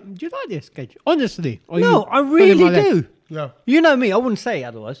Maybe. you like this, Kedge? Honestly. Or No, you I pulling really my leg? do. yeah, You know me. I wouldn't say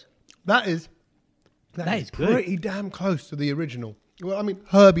otherwise. that is That is good. pretty damn close to the original. Well, I mean,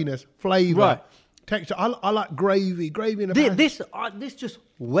 herbiness, flavor, Right. texture. I like gravy in a pan. This just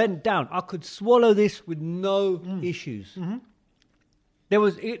went down. I could swallow this with no issues. Mm-hmm.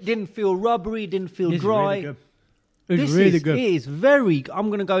 It didn't feel rubbery. It didn't feel This is dry. really good. It's This really is, good. It is very. I'm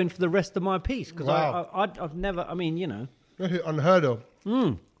going to go in for the rest of my piece because Wow. I've never. I mean, you know. That's unheard of.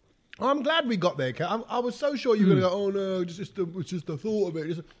 Mm. I'm glad we got there, Kat. I was so sure you were going to go, oh no, it's just the thought of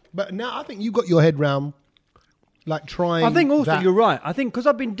it. But now I think you got your head round, like trying. I think also that. you're right. I think because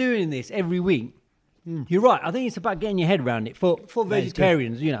I've been doing this every week. You're right. I think it's about getting your head around it for That is good.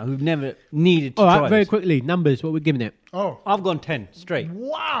 vegetarians, you know, who've never needed to All try right, very this. quickly. Numbers, what we're giving it. Oh, I've gone 10 straight.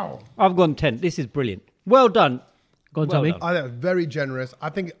 wow. I've gone 10. This is brilliant. Well done. Go on, Well Tommy. done. I think it's very generous.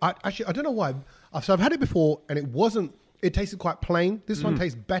 I think, I don't know why. So I've had it before and it wasn't, it tasted quite plain. This one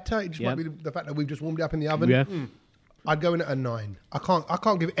tastes better. It just Yeah. might be the fact that we've just warmed it up in the oven. Yeah. I'd go in at a 9. I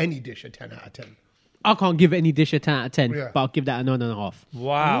can't give any dish a 10 out of 10. I can't give any dish a 10 out of 10, Yeah. but I'll give that a 9.5.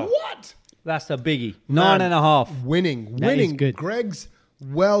 Wow. What? That's a biggie. Man. 9.5. Winning. That is Winning. good. Greg's,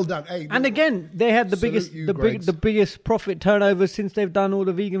 well done. Hey, And again, they had the Salute biggest, you, the Greggs. biggest profit turnover since they've done all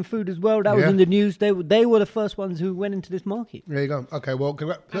the vegan food as well. That was Yeah. in the news. They were the first ones who went into this market. there you go. Okay, well,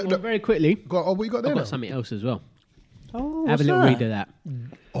 congrats. Hang on, Look, very quickly, what you got there I've now? got something else as well. Oh, Have a little read of that.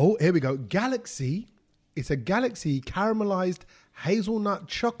 Oh, here we go. Galaxy. It's a Galaxy caramelized hazelnut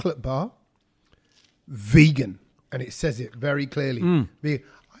chocolate bar. Vegan. And it says it very clearly.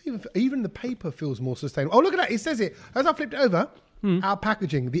 Even the paper feels more sustainable. Oh, look at that. It says it. As I flipped it over, our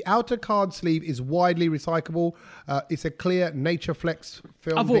packaging. The outer card sleeve is widely recyclable. It's a clear Nature Flex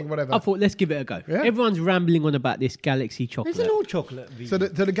film thing, whatever. I thought, let's give it a go. Yeah. Everyone's rambling on about this Galaxy chocolate. Isn't all chocolate vegan? So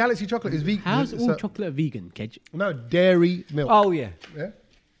the Galaxy chocolate is vegan. How's so- all chocolate vegan, Kedge? No, dairy milk. oh, yeah. Yeah.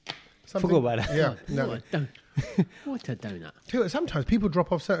 Forgot about that. Yeah. No. What a what a donut. Tell you what, sometimes people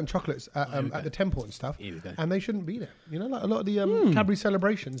drop off certain chocolates at the temple and stuff, Here we go. and they shouldn't be there. You know, like a lot of the Cadbury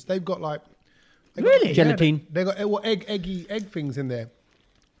celebrations, they've got like they Really? got, Gelatine. They got egg things in there.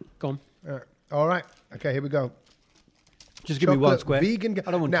 Go on. All right, okay, here we go. Just give me one Chocolate, square. Vegan.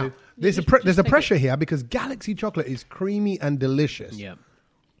 I don't want now, to. There's a pressure here because Galaxy chocolate is creamy and delicious. Yeah.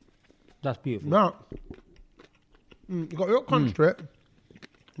 That's beautiful. Now, you've got a little crunch to it.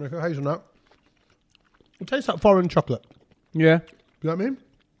 Like a hazelnut. It tastes like foreign chocolate. Yeah. You know what I mean?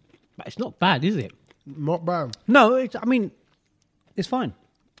 But it's not bad, is it? Not bad. No, I mean, it's fine.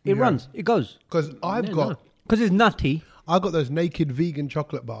 It Yeah. runs. It goes. Because I've Yeah, got no. Because it's nutty. I've got those naked vegan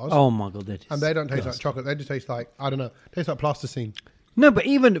chocolate bars. Oh, my God. That is And they don't taste like disgusting. chocolate. They just taste like, I don't know, taste like plasticine. No, but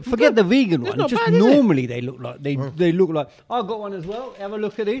even forget the vegan one. not Just bad, is it? normally they look like they look like. I've got one as well. Have a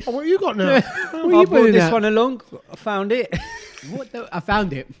look at this. Oh, what you got now? What are you I brought putting this that? one along. I found it. What the, I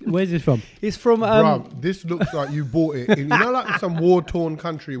found it. Where's this from? It's from. Bruv, this looks like you bought it in, like some war-torn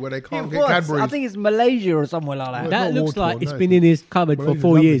country where they can't it get was. Cadbury's. I think it's Malaysia or somewhere like that. Well, That not looks war-torn, like it's no, been it's in his cupboard for Malaysia's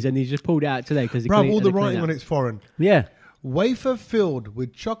 4 lovely. years and he's just pulled it out today because Bruv, all the writing on it's foreign. Yeah, Wafer filled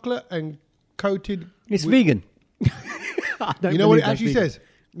with chocolate and coated. it's with, vegan. You know what it actually says?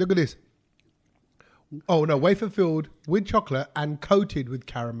 Look at this. Oh no, wafer filled with chocolate and coated with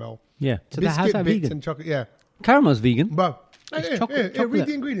caramel. Yeah, So that has that bits vegan? and chocolate. Yeah, caramel's vegan. bro. It's chocolate- Read chocolate.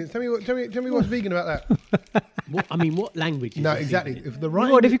 the ingredients. Tell me what's vegan about that. What language? Is No, it? exactly. If the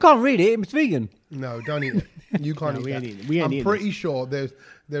writing, What if you can't read it? It's vegan. no, don't eat it. You can't No, eat we that. ain't eating it. We ain't I'm eating pretty sure there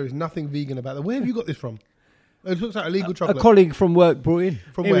is nothing vegan about that. Where have you got this from? It looks like illegal A chocolate. colleague from work brought in.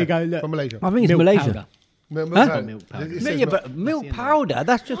 From Here where? we go, look. From Malaysia. I think it's Milk Malaysia. powder. Milk Huh? powder. Milk powder. It says Yeah, milk- but milk powder,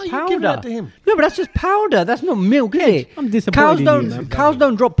 that's just Why are you powder. giving that to him? No, but that's just powder. That's not milk, is it? I'm disappointed Cows in don't you, man. cows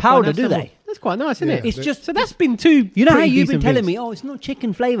don't drop Well, powder, that's do not- they? That's quite nice, isn't it? Yeah. It's just so that's been two. You know how pretty you've been decent telling things. me, oh, it's not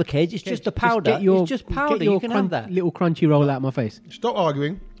chicken flavour, Kedge, it's just a powder. Get your, it's just powder. Get your You can have that. little crunchy roll out of my face. Stop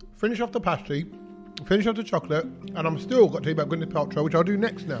arguing. Finish off the pastry. Finish off the chocolate. And I'm still got to tell you about Gwyneth Paltrow, which I'll do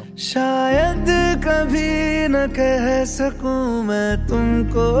next now. शायद कभी न कह सकूं मैं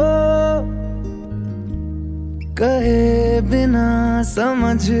तुमको कहे बिना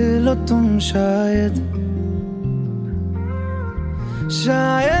समझ लो तुम शायद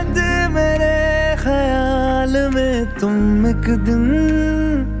मेरे ख्याल में तुम एक दिन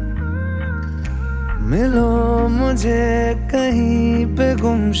मिलो मुझे कहीं पे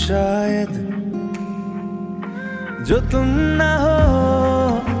गुम शायद जो तुम ना हो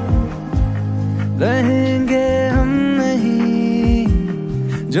रहेंगे हम नहीं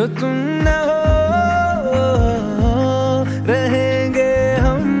जो तुम ना हो रहेंगे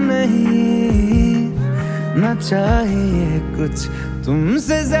हम नहीं ना चाहिए कुछ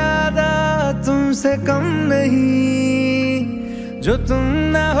तुमसे ज्यादा तुमसे कम नहीं जो तुम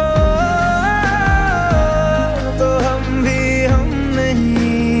ना हो तो हम भी हम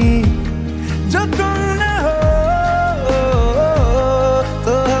नहीं जो तुम ना हो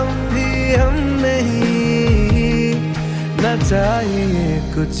तो हम भी हम नहीं ना चाहिए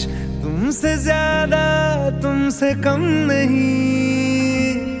कुछ तुमसे ज्यादा तुमसे कम नहीं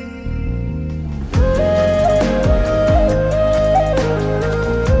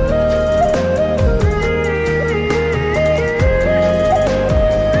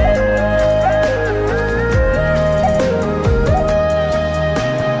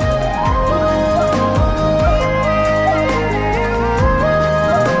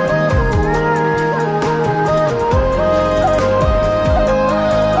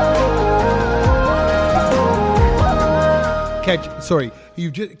Kedge, sorry.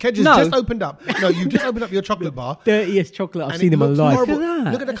 Kedge has No. just opened up. No, you've just opened up your chocolate bar. Dirtiest chocolate I've And seen it in my looks life. horrible. Look at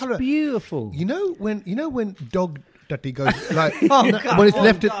that. Look at the That's colour. beautiful. You know when dog dirty goes like God, when it's oh,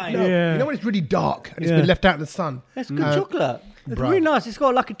 left God. no, Yeah. you know when it's really dark and it's Yeah. been left out in the sun. That's good chocolate. It's bruh. really nice. It's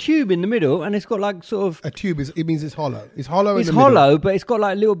got like a tube in the middle, and it's got like sort of. A tube is it means it's hollow. It's hollow. It's in the middle. hollow, but it's got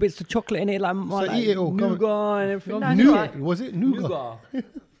like little bits of chocolate in it, like, eat it all, come on. nougat and everything. No, it's Nougat. alright. Was it nougat? Nougat.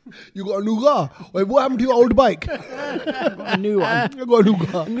 You got a nougat. Wait, what happened to your old bike? A new one. You got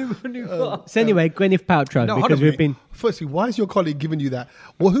a nougat. Nougat. So anyway, Gwyneth Paltrow, No, hold because on a we've minute. been. Firstly, why is your colleague giving you that?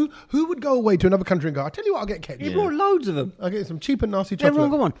 Well, who would go away to another country and go, I'll tell you what, I'll get Kedge. He brought loads of them. I'll get some cheap and nasty chocolate.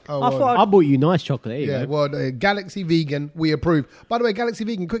 Everyone, come on. Oh, I well, thought I bought you nice chocolate. Here you yeah, go. well, Galaxy Vegan, we approve. By the way, Galaxy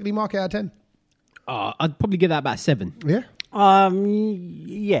Vegan, quickly mark it out of 10. I'd probably give that about 7. Yeah?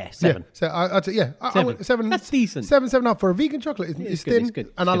 Yeah, 7. Yeah. So I'd say, yeah. I 7. went 7. That's decent. 7 up for a vegan chocolate. It's good, thin, it's good,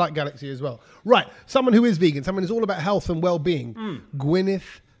 and it's I good. like Galaxy as well. Right, someone who is vegan, someone who's all about health and well-being.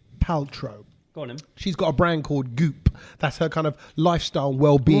 Gwyneth Paltrow. Go on, then. She's got a brand called Goop. That's her kind of lifestyle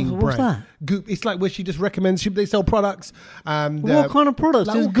well-being What's brand. that? Goop. It's like where she just recommends. They sell products. What kind of products?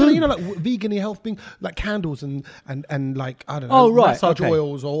 Like, There's all kind of, Goop. you know, like vegan health being like candles and like I don't know, Oh, right, massage okay.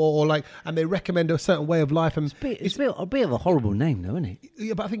 oils or like, and they recommend a certain way of life. And It's a bit of a horrible name, though, isn't it?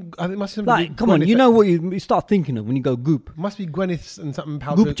 yeah, but I think it must be Like, come on, Gwyneth- you know what you start thinking of when you go Goop. must be Gwyneth's and something.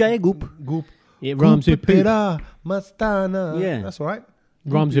 Paltrow. Goop Jay, Goop. Goop. It rhymes with poop. Goopera, Mastana. Yeah. That's all right.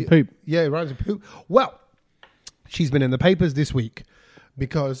 Rhymes with poop. Yeah, it rhymes with poop. Well, she's been in the papers this week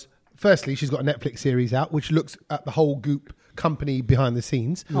because, firstly, she's got a Netflix series out which looks at the whole Goop company behind the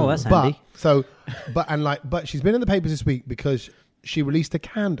scenes. Oh, that's but, handy. So, but she's been in the papers this week because she released a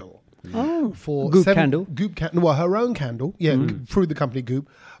candle. Oh, For Goop candle. Goop candle. Well, her own candle. Yeah, through the company Goop.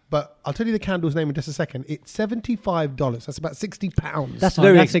 But I'll tell you the candle's name in just a second. It's $75. That's about £60. That's Oh,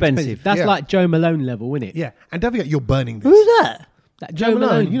 very that's expensive. That's Yeah. like Joe Malone level, isn't it? yeah. And don't forget, you're burning this. Who's that? That Joe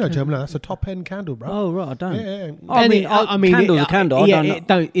Malone. You know Joe Malone. That's a top end candle, bro. Oh right, I don't. Yeah. I mean, candle's a candle. Yeah, I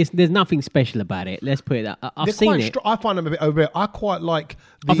don't know. there's nothing special about it. Let's put it that. I've They're seen quite it. I find them a bit over. I quite like.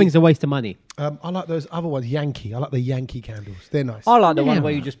 I think it's a waste of money. I like those other ones. Yankee. I like the Yankee candles. They're nice. I like the one Yeah.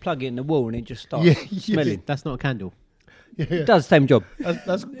 where you just plug it in the wall and it just starts Yeah, smelling. That's not a candle. Yeah. It does the same job.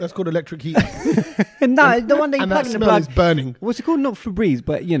 That's called electric heat. No, the one that you And plug that in the smell plug. is burning. What's it called? Not Febreze,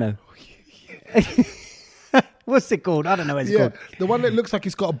 but you know. What's it called? I don't know what it's Yeah, called. the one that looks like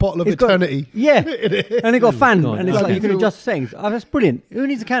it's got a bottle of It's got- eternity. Yeah, and it got a fan, God, and it's okay. like you can adjust the settings. Oh, that's brilliant. Who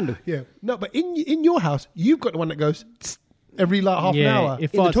needs a candle? Yeah. No, but in your house, you've got the one that goes tss every like half an Yeah, hour it in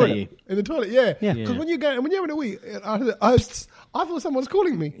the farts at toilet. you. In the toilet, yeah. Yeah. Because Yeah. when you're having a wee, I thought someone's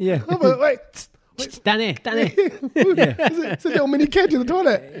calling me. Yeah. I thought, wait. Down there. It's a little mini kid in the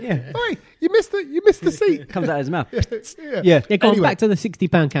toilet. Yeah. Oi, you missed the seat. Comes out of his mouth. Yeah. Yeah. Yeah, going Anyway, back to the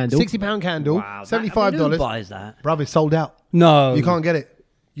 £60 candle. £60 candle, Wow, $75. Who buys that? Bruv, it's sold out. No, You can't get it.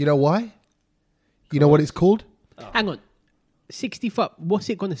 You know why? You know what it's called? Hang on. 65. What's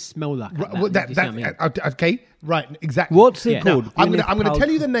it going to smell like? Right, at well, Do you see what I mean? okay, right, exactly. What's it Yeah. called? Now, I'm Gwyneth gonna tell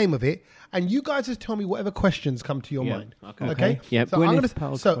you Paltrow. the name of it, and you guys just tell me whatever questions come to your Yeah, mind. okay. Yep. So I'm gonna. Gwyneth So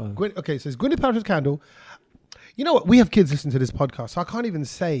Paltrow. so it's Gwyneth Paltrow's candle. You know what? We have kids listen to this podcast, so I can't even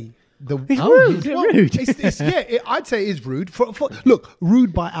say the. rude. Is it rude? I'd say it is rude. Look,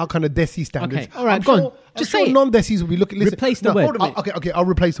 rude by our kind of Desi standards. Okay, all right, I'm go on. sure, Just I'm say sure it. non-Desis will be looking. Listen, Replace the word. hold on a minute. Okay, I'll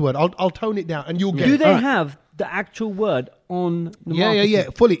replace the word. I'll tone it down, and you'll get Do it. they All right. have the actual word on the Yeah, marketing? yeah.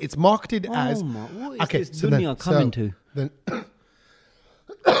 Fully, it's marketed Oh as. my- what is this dunya coming to?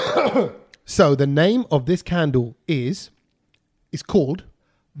 So the name of this candle is called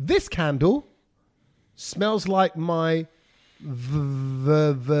 "This Candle Smells Like My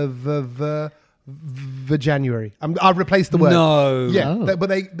the January." I've replaced the word. No. Yeah, Oh.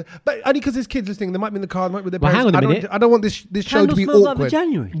 but only because there's kids listening. They might be in the car. They might be with their Well, parents. hang on a minute. I don't want this show Candle to be smells like awkward. the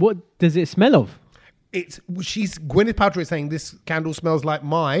January. What does it smell of? She's Gwyneth Paltrow is saying this candle smells like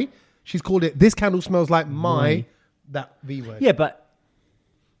my. She's called it. This candle smells like my. That V word. Yeah, but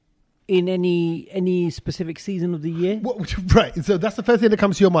in any specific season of the year? What, right. So that's the first thing that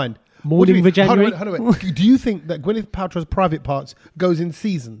comes to your mind. Morning What do you mean? for January? Hold on a minute. Do you think that Gwyneth Paltrow's private parts goes in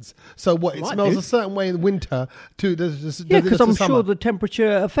seasons? So what? It Might smells do. a certain way in winter. Does Yeah, it because just in I'm summer? sure the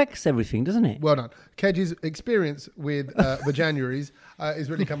temperature affects everything, doesn't it? Well done. Kedge's experience with the Januaries is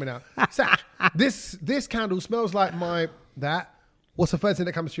really coming out. Satch, this candle smells like my that. What's the first thing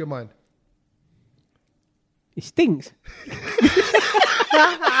that comes to your mind? It stinks.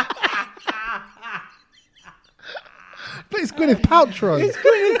 But it's Gwyneth Paltrow. It's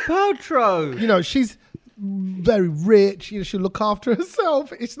Gwyneth Paltrow. You know, she's very rich. You know, she'll look after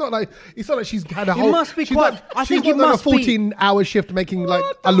herself. It's not like she's had a whole. must be she's quite- not- I she's think it not done must a be- 14-hour shift making like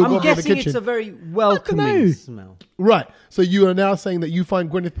a I'm look in the guessing kitchen. it's a very know. welcoming smell. Right. So you are now saying that you find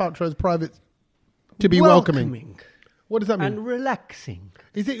Gwyneth Paltrow's private to be welcoming. What does that mean? And relaxing.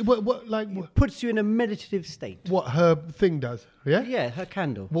 Is it what like what, Puts you in a meditative state. what her thing does? Yeah. Yeah, her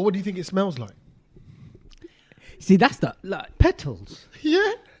candle. Well, what do you think it smells like? See, that's the like, Petals,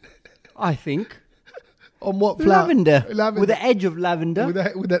 Yeah. I think. On what flower? Lavender. Lavender. With the edge of lavender.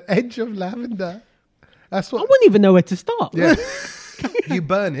 with an edge of lavender. That's I what. wouldn't even know where to start. Yeah. You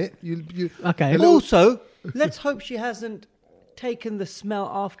burn it. You. Okay. a little- Also, let's hope she hasn't taken the smell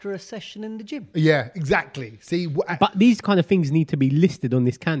after a session in the gym. Yeah. Exactly. See. But these kind of things need to be listed on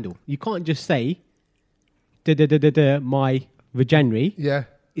this candle. You can't just say, my January. Yeah.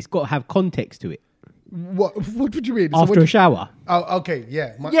 It's got to have context to it. What would you mean? So After what a shower. Oh, okay.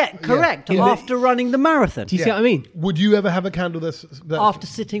 Yeah. Yeah, correct. Yeah. After running the marathon. Do you see what I mean? Would you ever have a candle that? After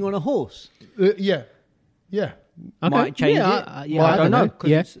sitting on a horse. Yeah. Yeah. Okay. Might change yeah, it. yeah, I don't know. Because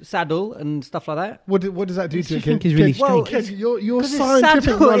Yeah. it's saddle and stuff like that. What does that do to I a think kid? is really Kid- strange. Kid, your 'Cause it's scientific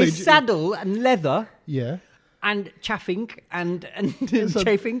saddle, knowledge. it's saddle and leather Yeah. and chaffing and So-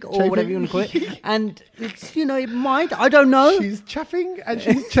 chafing or chafing? whatever you want to call it. And it's, it might. I don't know. She's chaffing and she's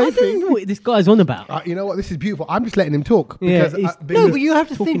I don't know chafing. what this guy's on about. You know what? This is beautiful. I'm just letting him talk. Yeah, Because, he's- because No, but you have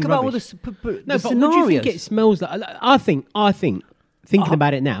to talking think about all rubbish. the No, the but scenarios. what do you think it smells like? I think, thinking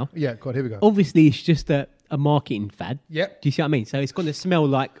about it now, Yeah, God, here we go. obviously it's just a marketing fad. Yep. Do you see what I mean? So it's going to smell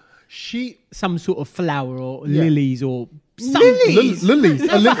like She. some sort of flower or Yeah. lilies or something. Lilies. Lilies.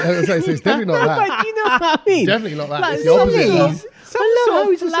 So it's definitely not that. Like, you know what I mean? Definitely not that. Like It's the opposite of lilies. that. Some I love sort how of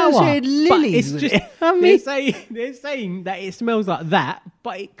he's flower. associated But lilies it's with just, it. I mean- they're saying that it smells like that,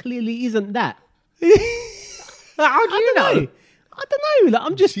 but it clearly isn't that. How do you know? I don't know. Like,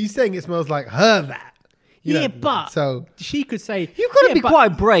 I'm just... She's saying it smells like her that. You yeah, know, but so she could say... You've got to yeah, be but-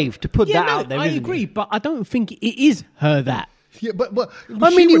 quite brave to put Yeah, that no, out there. I isn't agree, it? but I don't think it is her that. Yeah, but I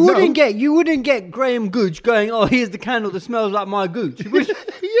mean, she you would know. wouldn't get Graham Gooch going, "Oh, here's the candle that smells like my Gooch."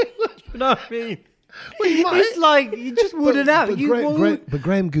 You know what I mean? Well, he might. It's like you just wouldn't have. But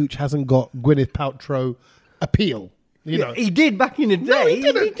Graham Gooch hasn't got Gwyneth Paltrow appeal. You know, He did back in the day. he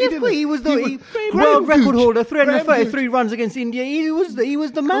didn't. He was the Graham world record Gooch- holder, Graham 333 runs against India. He was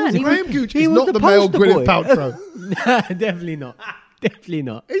the man. Graham Gooch he is was not the male poster Gwyneth boy. Paltrow. Definitely not. Definitely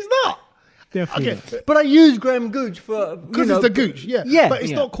not. He's not. Definitely Okay, not. But I use Graham Gooch for because it's the Gooch, yeah. Yeah. But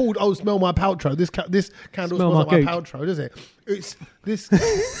it's Yeah. not called Smell My Paltrow. This candle Smell smells my like my Gooch. Paltrow, does it? It's this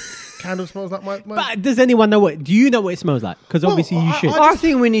candle smells like my. But does anyone know what? Do you know what it smells like? Because Well, obviously you should. I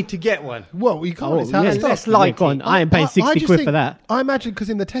think we need to get one. Well, you can't. Oh, It's how yeah, it's let's stopped. like go on. it. I am paying 60 just quid think- for that. I imagine because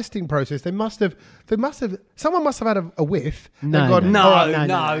in the testing process, someone must have had a whiff. and No, gone, no. "All right."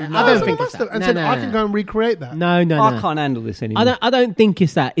 No, I don't someone think must it's have, that. and No, said, no, I no. can go and recreate that. No. I can't handle this anymore. I don't think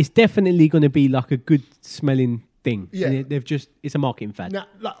it's that. It's definitely going to be like a good smelling thing. Yeah. And it's a marketing fad. Now,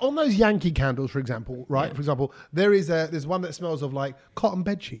 like on those Yankee candles, for example, right? For example, there's one that smells of like cotton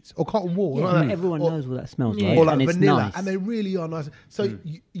bed sheets or cotton wool. Yeah, like that. everyone Or- knows what that smells Yeah. like, or like and it's vanilla, nice. and they really are nice. So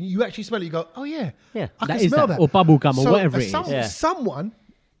you actually smell it. You go, oh yeah, Yeah. I That can is smell that. that. Or bubble gum or whatever it is. Yeah. Someone,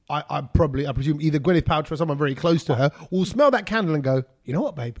 I presume either Gwyneth Paltrow or someone very close to her will smell that candle and go, you know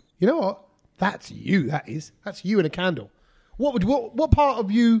what, babe? You know what? That's you. That's you in a candle. What part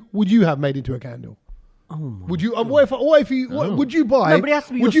of you would you have made into a candle? Oh my Would you? Would you buy? No, but it has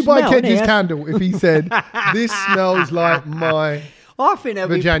to be would your you buy smell, innit? Kedge's candle if he said, "This smells like my"? I think there'll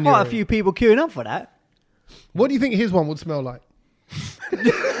be quite January. a few people queuing up for that. What do you think his one would smell like?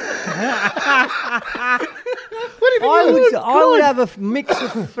 I would have a mix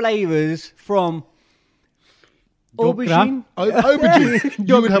of flavors from aubergine, Aubergine.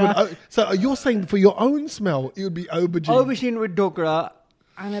 You would have so you're saying for your own smell, it would be aubergine. aubergine with dogra,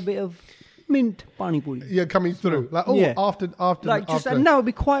 and a bit of mint pani puri. Yeah, coming through. Like Yeah. after. Like just, after. and that would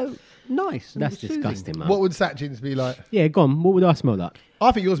be quite nice. and That's soothing. disgusting, man. What would Sachin's be like? Yeah, go on. What would I smell like?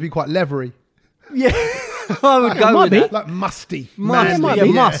 I think yours would be quite leathery, Yeah, I would go might with be. that. like musty. Musk, manly.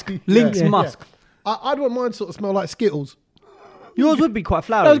 yeah, musk, Lynx Yeah. musk. I'd want mine sort of smell like Skittles. Yours would be quite I was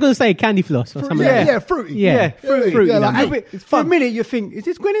flowery. going to say candy floss or something Yeah, like that. yeah, fruity. Yeah, fruity. Yeah, like, like, hey, hey, it's For a fun. minute, you think, is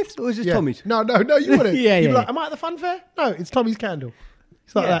this Gwyneth's or is this Yeah. Tommy's? No, you wouldn't. Yeah, You'd be yeah. like, am I at the fun fair? No, it's Tommy's candle.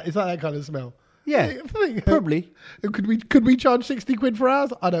 It's like Yeah. that. It's like that kind of smell. Yeah, think- probably. Could we charge 60 quid for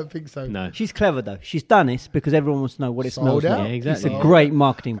ours? I don't think so. No. She's clever though. She's done this because everyone wants to know what it Sold smells out. like. Yeah, exactly. It's a great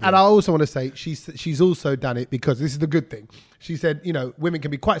marketing. And I also want to say she's also done it because this is the good thing. She said, women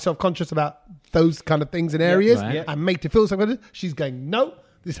can be quite self-conscious about those kind of things in areas right. Yeah. and make to feel something. She's going, no,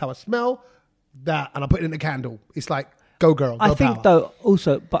 this is how I smell, that, and I put it in a candle. It's like, go girl, go I think power. though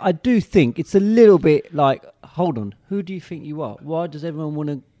also, but I do think it's a little bit like, hold on, who do you think you are? Why does everyone want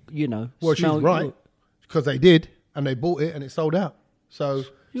to, Well, smell she's right. your- Because they did, and they bought it, and it sold out. So,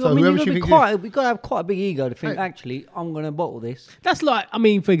 You so know, I mean, whoever you've she got to be thinks quite, you've got to have quite a big ego to think, Hey. actually, I'm going to bottle this. That's like, I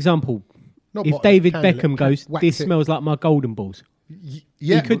mean, for example, Not if bottle, David candle it, Beckham goes, wax this it. smells like my golden balls.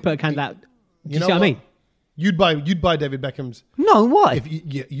 yeah, He could put a candle out. Do you know see what I mean? You'd buy David Beckham's. No, why? If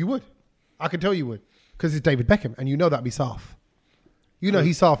you would. I can tell you would, because it's David Beckham, and you know that'd be Saf. You know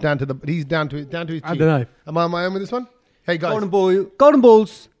he's Saf down to his cheek. I don't know. Am I on my own with this one? Hey guys, golden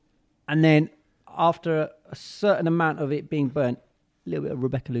balls, and then after a certain amount of it being burnt, a little bit of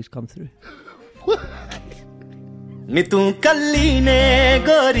Rebecca Loose come through. नी तू कल्ली ने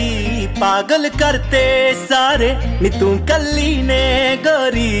गोरी पागल करते सारे नी तू कल्ली ने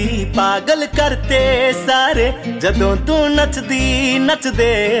गोरी पागल करते सारे जदों तू नचदी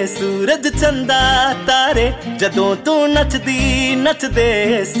नचदे सूरज चंदा तारे जदों तू नचदी नचदे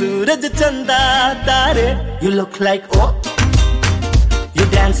सूरज चंदा तारे You look like oh You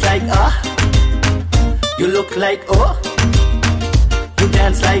dance like ah You look like oh You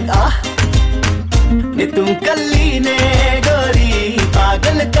dance like ah नी तू कल्ली ने गोरी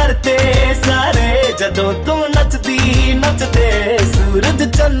पागल करते सारे जदों तू नचदी नचदे सूरज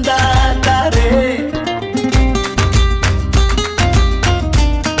चंदा तारे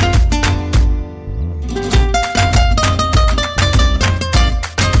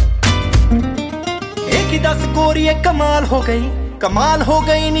एक ही दस गोरीए कमाल हो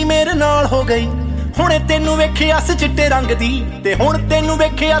गई नी मेरे नाल हो गई ਹੁਣੇ ਤੈਨੂੰ ਵੇਖਿਆ ਸੀ ਚਿੱਟੇ ਰੰਗ ਦੀ ਤੇ ਹੁਣ ਤੈਨੂੰ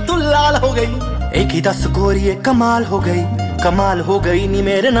ਵੇਖਿਆ ਤੂੰ ਲਾਲ ਹੋ ਗਈ ਇੱਕ ਹੀ ਦੱਸ ਗੋਰੀਏ ਕਮਾਲ ਹੋ ਗਈ ਨੀ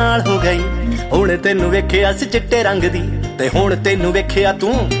ਮੇਰੇ ਨਾਲ ਹੋ ਗਈ ਹੁਣ ਤੈਨੂੰ ਵੇਖਿਆ ਸੀ ਚਿੱਟੇ ਰੰਗ ਦੀ ਤੇ ਹੁਣ ਤੈਨੂੰ ਵੇਖਿਆ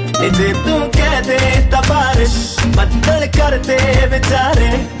ਤੂੰ ਜੇ ਤੂੰ ਕਹਿ ਦੇ ਤਾਂ ਬਾਰਿਸ਼ ਬੱਦਲ ਕਰਦੇ ਵਿਚਾਰੇ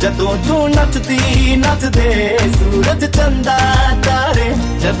ਜਦੋਂ ਤੂੰ ਨੱਚਦੇ ਸੂਰਜ ਚੰਦਾ ਤਾਰੇ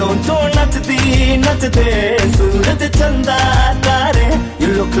ਜਦੋਂ ਤੂੰ ਨੱਚਦੇ ਸੂਰਜ ਚੰਦਾ ਤਾਰੇ You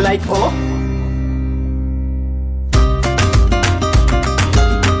look like oh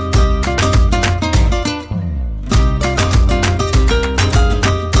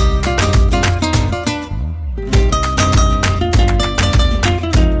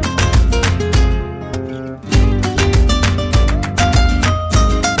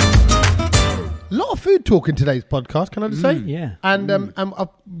talk in today's podcast. Can I just say? yeah. And I've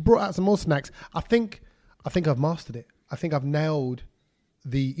brought out some more snacks. I think I've mastered it. I think I've nailed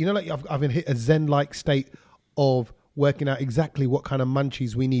the. Like I've hit a zen-like state of working out exactly what kind of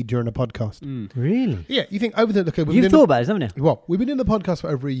munchies we need during a podcast. Really? Yeah, you think over the okay, You've thought about this, haven't you? Well, we've been doing the podcast for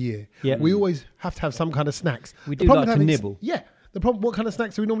over a year. Yeah. We always have to have some kind of snacks. We The do problem like with to having nibble. Yeah. The problem. What kind of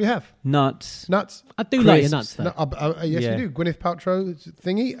snacks do we normally have? Nuts. Nuts. I do like your Crisps. nuts, though. No, yes, Yeah. you do. Gwyneth Paltrow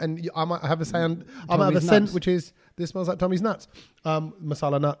thingy, and I might have a say on. I might have a Tommy's scent nuts. which is this smells like Tommy's nuts,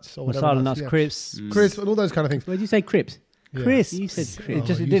 masala nuts or whatever. Masala nuts, yeah. crisps. crisp, and all those kind of things. What did you say, Crips? Crisps. You said It crisps.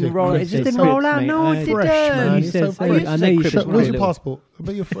 just Oh, it you didn't said roll. It crisps. just It's didn't so roll out. crisps, No, mate. it Fresh, didn't. man. You You're said so so. fresh. I know you said Where's crisps. your passport?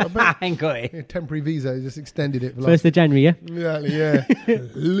 I bet I ain't got it. your temporary visa just extended it. For 1st of January, yeah? yeah,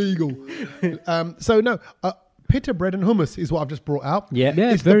 legal. So no, pita bread and hummus is what I've just brought out. Yeah.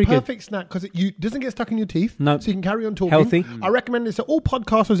 Yeah, It's very the good. perfect snack because it doesn't get stuck in your teeth. No. So you can carry on talking. Healthy. I recommend this to all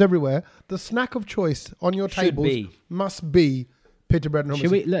podcasters everywhere. The snack of choice on your Should tables be. must be pita bread and hummus.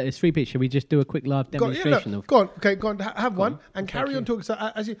 Should we, look, it's 3 bits. Should we just do a quick live Go on, yeah, demonstration look, of go on, okay, go on. Have one and carry on talking. So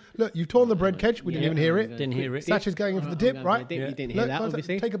as you look, you've torn the bread kedge. We didn't even hear it. Didn't hear it. Satch is going in for the dip, right? You didn't hear Look, that, go on,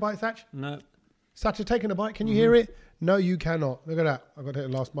 obviously. Take a bite, Satch. No. Satch is taking a bite. Can you hear it? No, you cannot. Look at that. I've got to take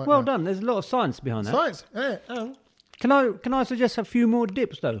the last bite. Well now. done. There's a lot of science behind that. Science. Yeah, oh. Can I suggest a few more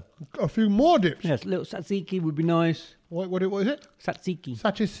dips though? A few more dips. Yes, a little tzatziki would be nice. What is it? Tzatziki.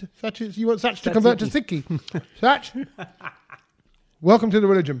 Satch is. You want Satch to convert to Sikhi? Satch. Welcome to the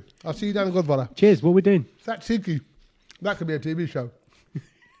religion. I'll see you down in Godfather. Cheers, what are we doing? Satch Sikhi. That could be a TV show.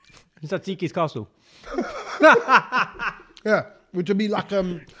 Tzatziki's castle. Yeah, which would be like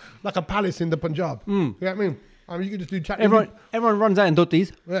a palace in the Punjab. You know what I mean? You could just do chat. Everyone runs out in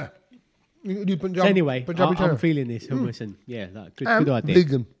dotties. Yeah. You could do Punjab. So anyway, Punjabi I'm channel. feeling this hummus and yeah, good And idea.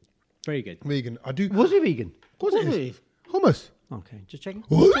 vegan. Very good. Vegan. I do. Was he vegan? Of course it is. Hummus. Okay, just checking.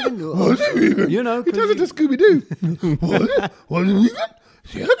 Was it vegan? You know, He 'cause tells it to Scooby Doo. Was it vegan?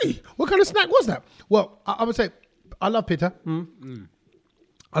 Seriously? What kind of snack was that? Well, I would say I love pita.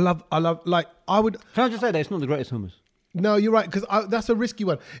 I love I would. Can I just say that it's not the greatest hummus? No, you're right because that's a risky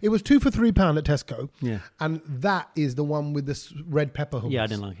one. It was 2 for £3 at Tesco. Yeah. And that is the one with the red pepper hummus. Yeah, I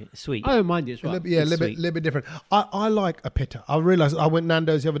didn't like it. It's sweet. I don't mind it, it's right. Yeah, a It's little sweet. bit different. I like a pita. I realised I went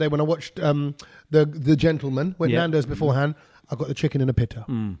Nando's the other day when I watched the Gentleman. Went Yeah. Nando's beforehand. I got the chicken and a pita.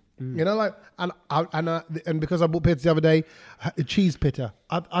 You know, like and because I bought pita the other day, cheese pita.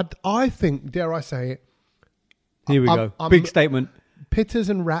 I think, dare I say it, Here we I'm- go. Big statement. pitas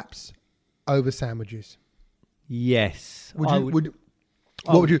and wraps over sandwiches. Yes. What I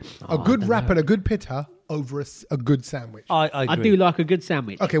would you? A good wrap and a good pita over a good sandwich. I I agree. do like a good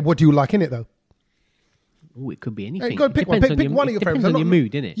sandwich. Okay, what do you like in it though? Oh, it could be anything. Hey, go and It pick one. depends Pick on one of your Depends favourites. on your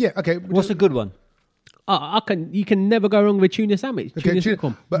mood, innit? Yeah. Okay. What's a good one? You can never go wrong with tuna sandwich. Okay, Tuna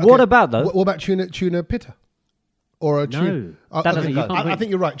sitcom. but What about, though? What about tuna pita? Or a No, tuna? that doesn't go. I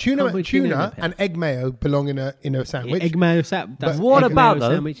think you're right. Tuna Can't put tuna in a tuna pita. and egg mayo belong in a sandwich. Egg mayo sandwich. But what egg about, mayo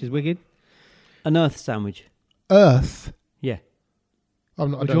though? sandwich is wicked. An earth sandwich. Earth. Yeah.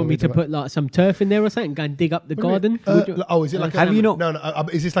 I'm not. Would you want me to put like some turf in there or something? Go and dig up the garden? Would you- Is it like? Have you not- No.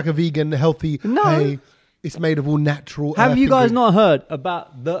 Is this like a vegan, healthy? No. Hey, it's made of all natural. Have earth you guys ingredients. not heard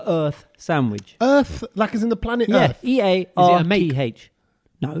about the earth sandwich? Earth, like as in the planet Yeah. Earth. EARTH.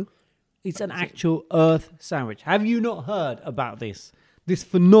 No. It's an actual earth sandwich. Have you not heard about this? This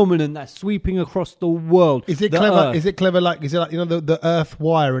phenomenon that's sweeping across the world. Is it The clever? earth. Is it clever? Like, is it like the earth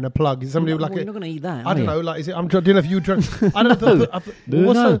wire in a plug? Is somebody No, like you're a? not going to eat that. I are don't you? know. Like, is it? I don't know if you. I don't know. What's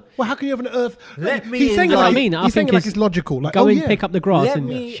No. the, well, how can you have an earth? Let me He's saying it enlighten like, you. I mean, I he's saying think it like it's- it's logical. Like, Go oh, and yeah. pick up the grass Let and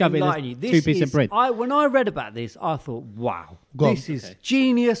me shove it in enlighten you. a two pieces of bread. When I read about this, I thought, wow, Go on. this is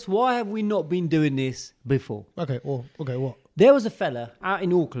genius. Why have we not been doing this before? Okay. Well. Okay. What? There was a fella out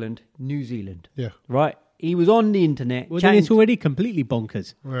in Auckland, New Zealand. Yeah. Right? He was on the internet. Well, then chatting it's already completely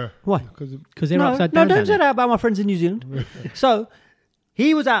bonkers Yeah. Why? because they're No, upside no, down. don't down say there. that about my friends in New Zealand. So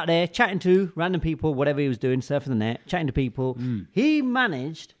he was out there chatting to random people, whatever he was doing, surfing the net, chatting to people. He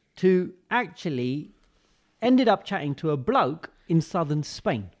managed to actually ended up chatting to a bloke in southern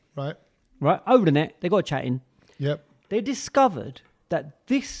Spain. Right. Right? Over the net, they got chatting. Yep. They discovered that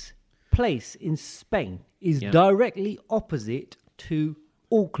this place in Spain is Yeah. directly opposite to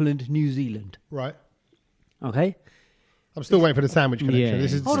Auckland, New Zealand. Right. Okay? I'm still waiting for the sandwich connection. Yeah.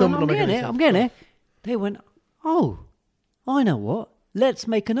 This is Hold still on, not I'm making getting any it. sense. I'm getting it. They went, oh, I know what. Let's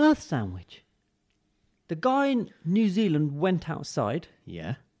make an earth sandwich. The guy in New Zealand went outside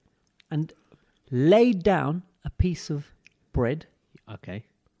Yeah. and laid down a piece of bread Okay.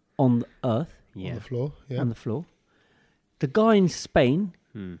 on the earth, On Yeah. the floor. Yeah. on the floor. The guy in Spain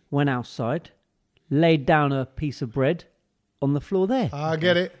went outside, laid down a piece of bread on the floor there. I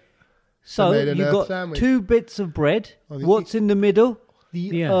get it. So made an you've earth got sandwich. 2 bits of bread. the- What's in the middle? The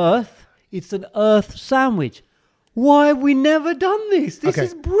Yeah. earth. It's an earth sandwich. Why have we never done this? This Okay.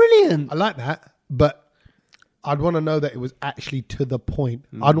 is brilliant. I like that, but I'd want to know that it was actually to the point.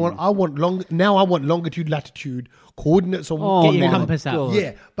 I want longitude, latitude, coordinates on. Get your on- compass out. God.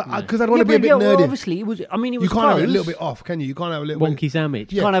 Yeah, but because I want to be a bit well, nerdy. obviously, it was. I mean, it was You can't have it a close. little bit off, can you? You can't have a little Wonky bit.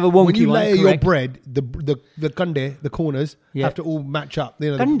 sandwich. Yeah. Can't have a When wonky you one, layer your correct. bread, the kande, the corners Yeah. have to all match up.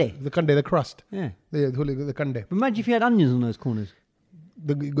 You know, Kande? the kande, the crust. Yeah. The kande. Imagine if you had onions on those corners.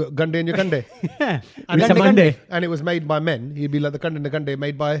 The kande and your kande. Yeah. And, Mr. Monday. and it was made by men. He'd be like the kande and the kande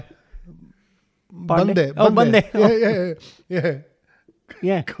made by Bande. Bande. Oh, Bande. Yeah.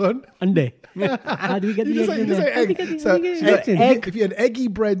 Yeah. Go on. Ande. How do we get You the just eggs say, in you there? say egg. So, egg. if you had an eggy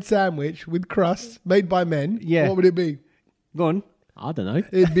bread sandwich with crust made by men, Yeah. what would it be? Go on. I don't know.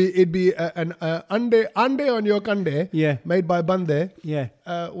 It'd be an ande on your kande, Yeah. made by Bande. Yeah.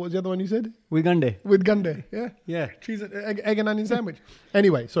 What was the other one you said? Wigande. With gande, yeah, Yeah. cheese, egg and onion sandwich.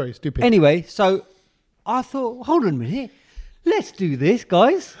 Anyway, sorry, stupid. Anyway, so I thought, hold on a minute. Let's do this,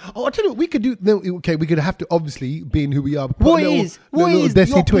 guys. Oh, I'll tell you what, we could do. No, okay, we could have to obviously, being who we are, put What a little, is the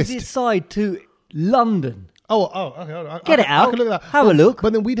Desi opposite twist. side to London? Oh, okay. hold on. Get it I out. can look at that. Have a look.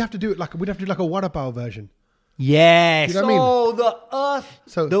 But then we'd have to do it like a vada pav version. Yes. You know what I mean? Oh, the earth.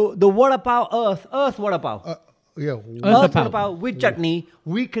 So- the what about earth? Earth what about? Yeah. Earth Earth what about. about with chutney?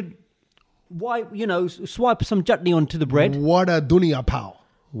 We could swipe some chutney onto the bread. Vada dunia pav.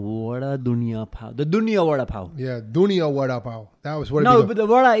 Vada dunya pav. The dunya vada pav. Yeah, dunia vada pav. That was what. No, it but the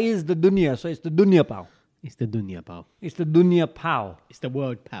vada is the dunya, so it's the dunya pav. It's the dunya pal. It's the dunya pav. It's the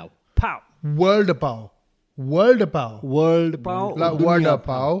world pal. Pav. world pav. World pav. World pav. Like or world dunya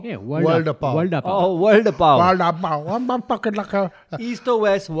pav. Yeah, World pav. World pal. Oh, world pav. World pav. I'm talking like a. East or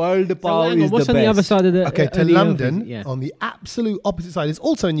west, world So pav hang on, is what's the on best. the other side of the? Okay, to the earth? London, Yeah. on the absolute opposite side, is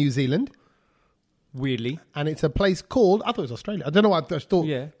also New Zealand, Weirdly. and it's a place called, I thought it was Australia. I don't know why I just thought,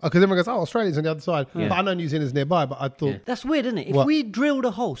 Yeah. because everyone goes, oh, Australia's on the other side. Yeah. But I know New Zealand's nearby, but I thought, Yeah. That's weird, isn't it? If What? we drilled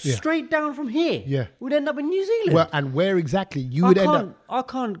a hole Yeah. straight down from here, Yeah. we'd end up in New Zealand. well, and where exactly you would end up. I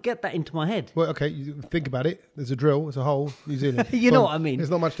can't get that into my head. Well, okay, you think about it. There's a drill, there's a hole, New Zealand. You know Well, what I mean. There's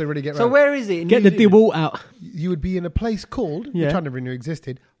not much to really get So around. where is it? In Get New the Zealand? dewalt out. You would be in a place called, Yeah. which I never knew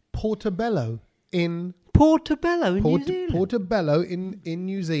existed, Portobello in Portobello in New Zealand. Portobello in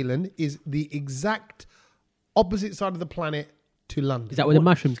New Zealand is the exact opposite side of the planet to London. Is that where the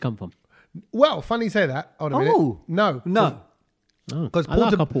mushrooms come from? Well, funny you say that. Hold on a minute. Oh. No. No. Oh, Because I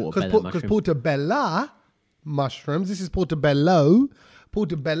like a portobello mushroom. Portobella mushrooms, this is Portobello.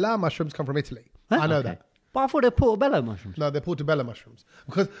 Portobella mushrooms come from Italy. I know Okay. that. But I thought they're portobello mushrooms. No, they're Portobello mushrooms.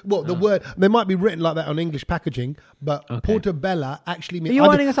 Because, well, the word, they might be written like that on English packaging, but Okay. Portobella actually means. Are you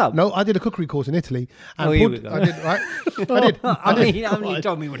winding us up? No, I did a cookery course in Italy. And Oh, here we go. I did, right? I did. I mean, you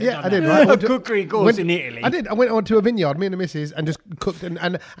told me when you've Yeah, done I did, that. right? I went A cookery course in Italy. I did. I went on to a vineyard, me and the missus, and just cooked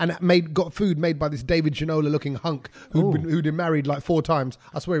and got food made by this David Ginola looking hunk who'd been married like 4 times.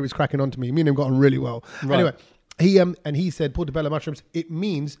 I swear he was cracking on to me. Me and him got on really well. Right. Anyway, he said Portobello mushrooms. It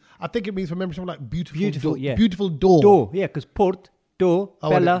means, I think it means from memory something like beautiful, yeah. beautiful door. Door, yeah, because port, door,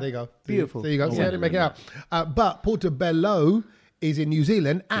 Oh, bella, there you go. beautiful. There you go. Oh, See, I didn't make it out. But Portobello is in New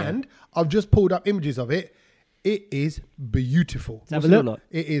Zealand, and I've just pulled up images of it. It is beautiful. have What's a it look. look like?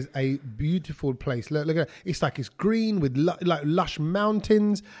 It is a beautiful place. Look at it. It's like it's green with like lush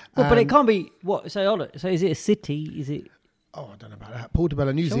mountains. Well, but it and- can't be what. So hold on. So is it a city? Is it? Oh, I don't know about that.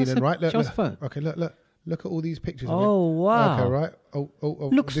 Portobello, New Show us Zealand, a- right? show us a photo. Okay, look at all these pictures. of Oh, it. wow. Okay, right. Oh.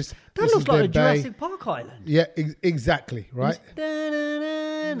 Looks this that is looks like their a bay. Jurassic Park island. Yeah, exactly. Right.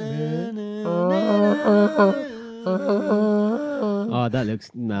 Oh, that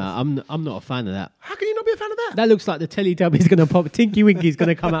looks. Nah, I'm not a fan of that. How can you not be a fan of that? That looks like the Teletubbies going to pop. Tinky Winky's going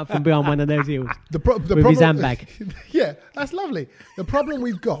to come out from behind one of those hills. The With his problem, handbag. Yeah, that's lovely. The problem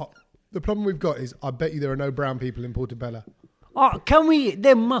we've got is, I bet you there are no brown people in Portobello. Oh, can we?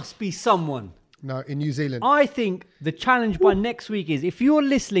 There must be someone. No, in New Zealand. I think the challenge by next week is if you're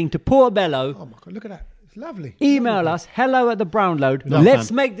listening to Portobello, Oh my god, look at that! It's lovely. email us hello@thebrownload. No, Let's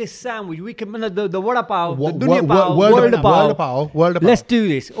fam. make this sandwich. We can the what about Wo- the wo- dunya wo- pao, world world about- about. world about. Let's do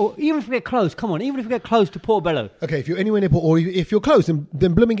this. Or even if we get close, come on. Even if we get close to Portobello, Okay, if you're anywhere near Port, or if you're close,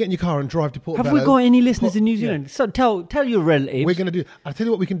 then blooming get in your car and drive to Portobello. have we got any listeners in New Zealand? So tell your relatives. We're going to do. I'll tell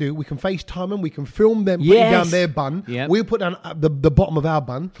you what we can do. We can FaceTime them. We can film them putting Yes. down their bun. Yep. We'll put down the bottom of our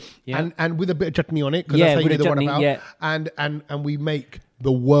bun, Yep. and with a bit of chutney on it. 'Cause Yeah, that's how you with do a the one chutney, about. yeah. And we make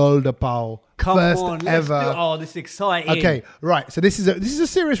the World of Pal. Come First on, ever. let's do. Oh, this is exciting. Okay, right. So this is a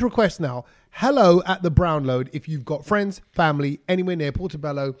serious request now. Hello at the Brownload. If you've got friends, family anywhere near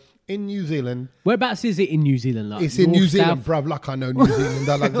Portobello in New Zealand, Whereabouts is it in New Zealand? Like it's in north, New Zealand, south? bruv. Like I know New Zealand.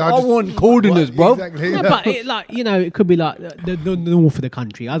 I want coordinates, bro. Exactly. No, but it, like it could be like the north of the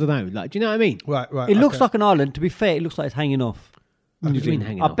country. I don't know. Like, do you know what I mean? Right. It looks okay. like an island. To be fair, it looks like it's hanging off. What do you mean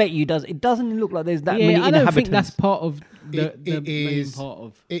hanging I off? bet you does. It doesn't look like there's that many Yeah, I inhabitants. don't think that's part of the It main is. part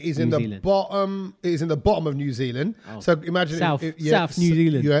of It is New in the Zealand. bottom. It is in the bottom of New Zealand. So imagine South- South New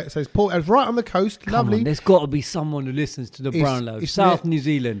Zealand. Yeah, so it's right on the coast. Come Lovely. on, there's got to be someone who listens to the It's- Brownload. it's South near- New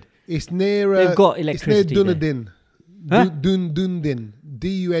Zealand. It's near. They've got It's electricity near there. Dunedin. Huh? Dunedin.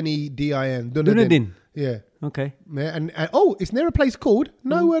 Dunedin. Dunedin. Yeah. Okay, Yeah, and it's near a place called,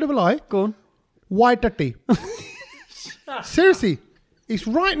 no word of a lie, go on. Waitati. Seriously, it's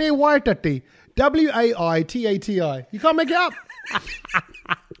right near Waitati. Waitati. You can't make it up.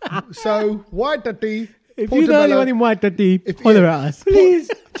 So Waitati. If you know anyone in Waitati, holler at us. Please,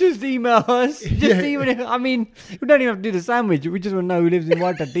 just email us. Just Yeah. email. I mean, we don't even have to do the sandwich. We just want to know who lives in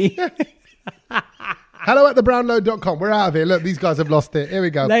Waitati. Hello at thebrownload.com. We're out of here. Look, these guys have lost it. Here we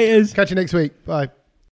go. Laters. Catch you next week. Bye.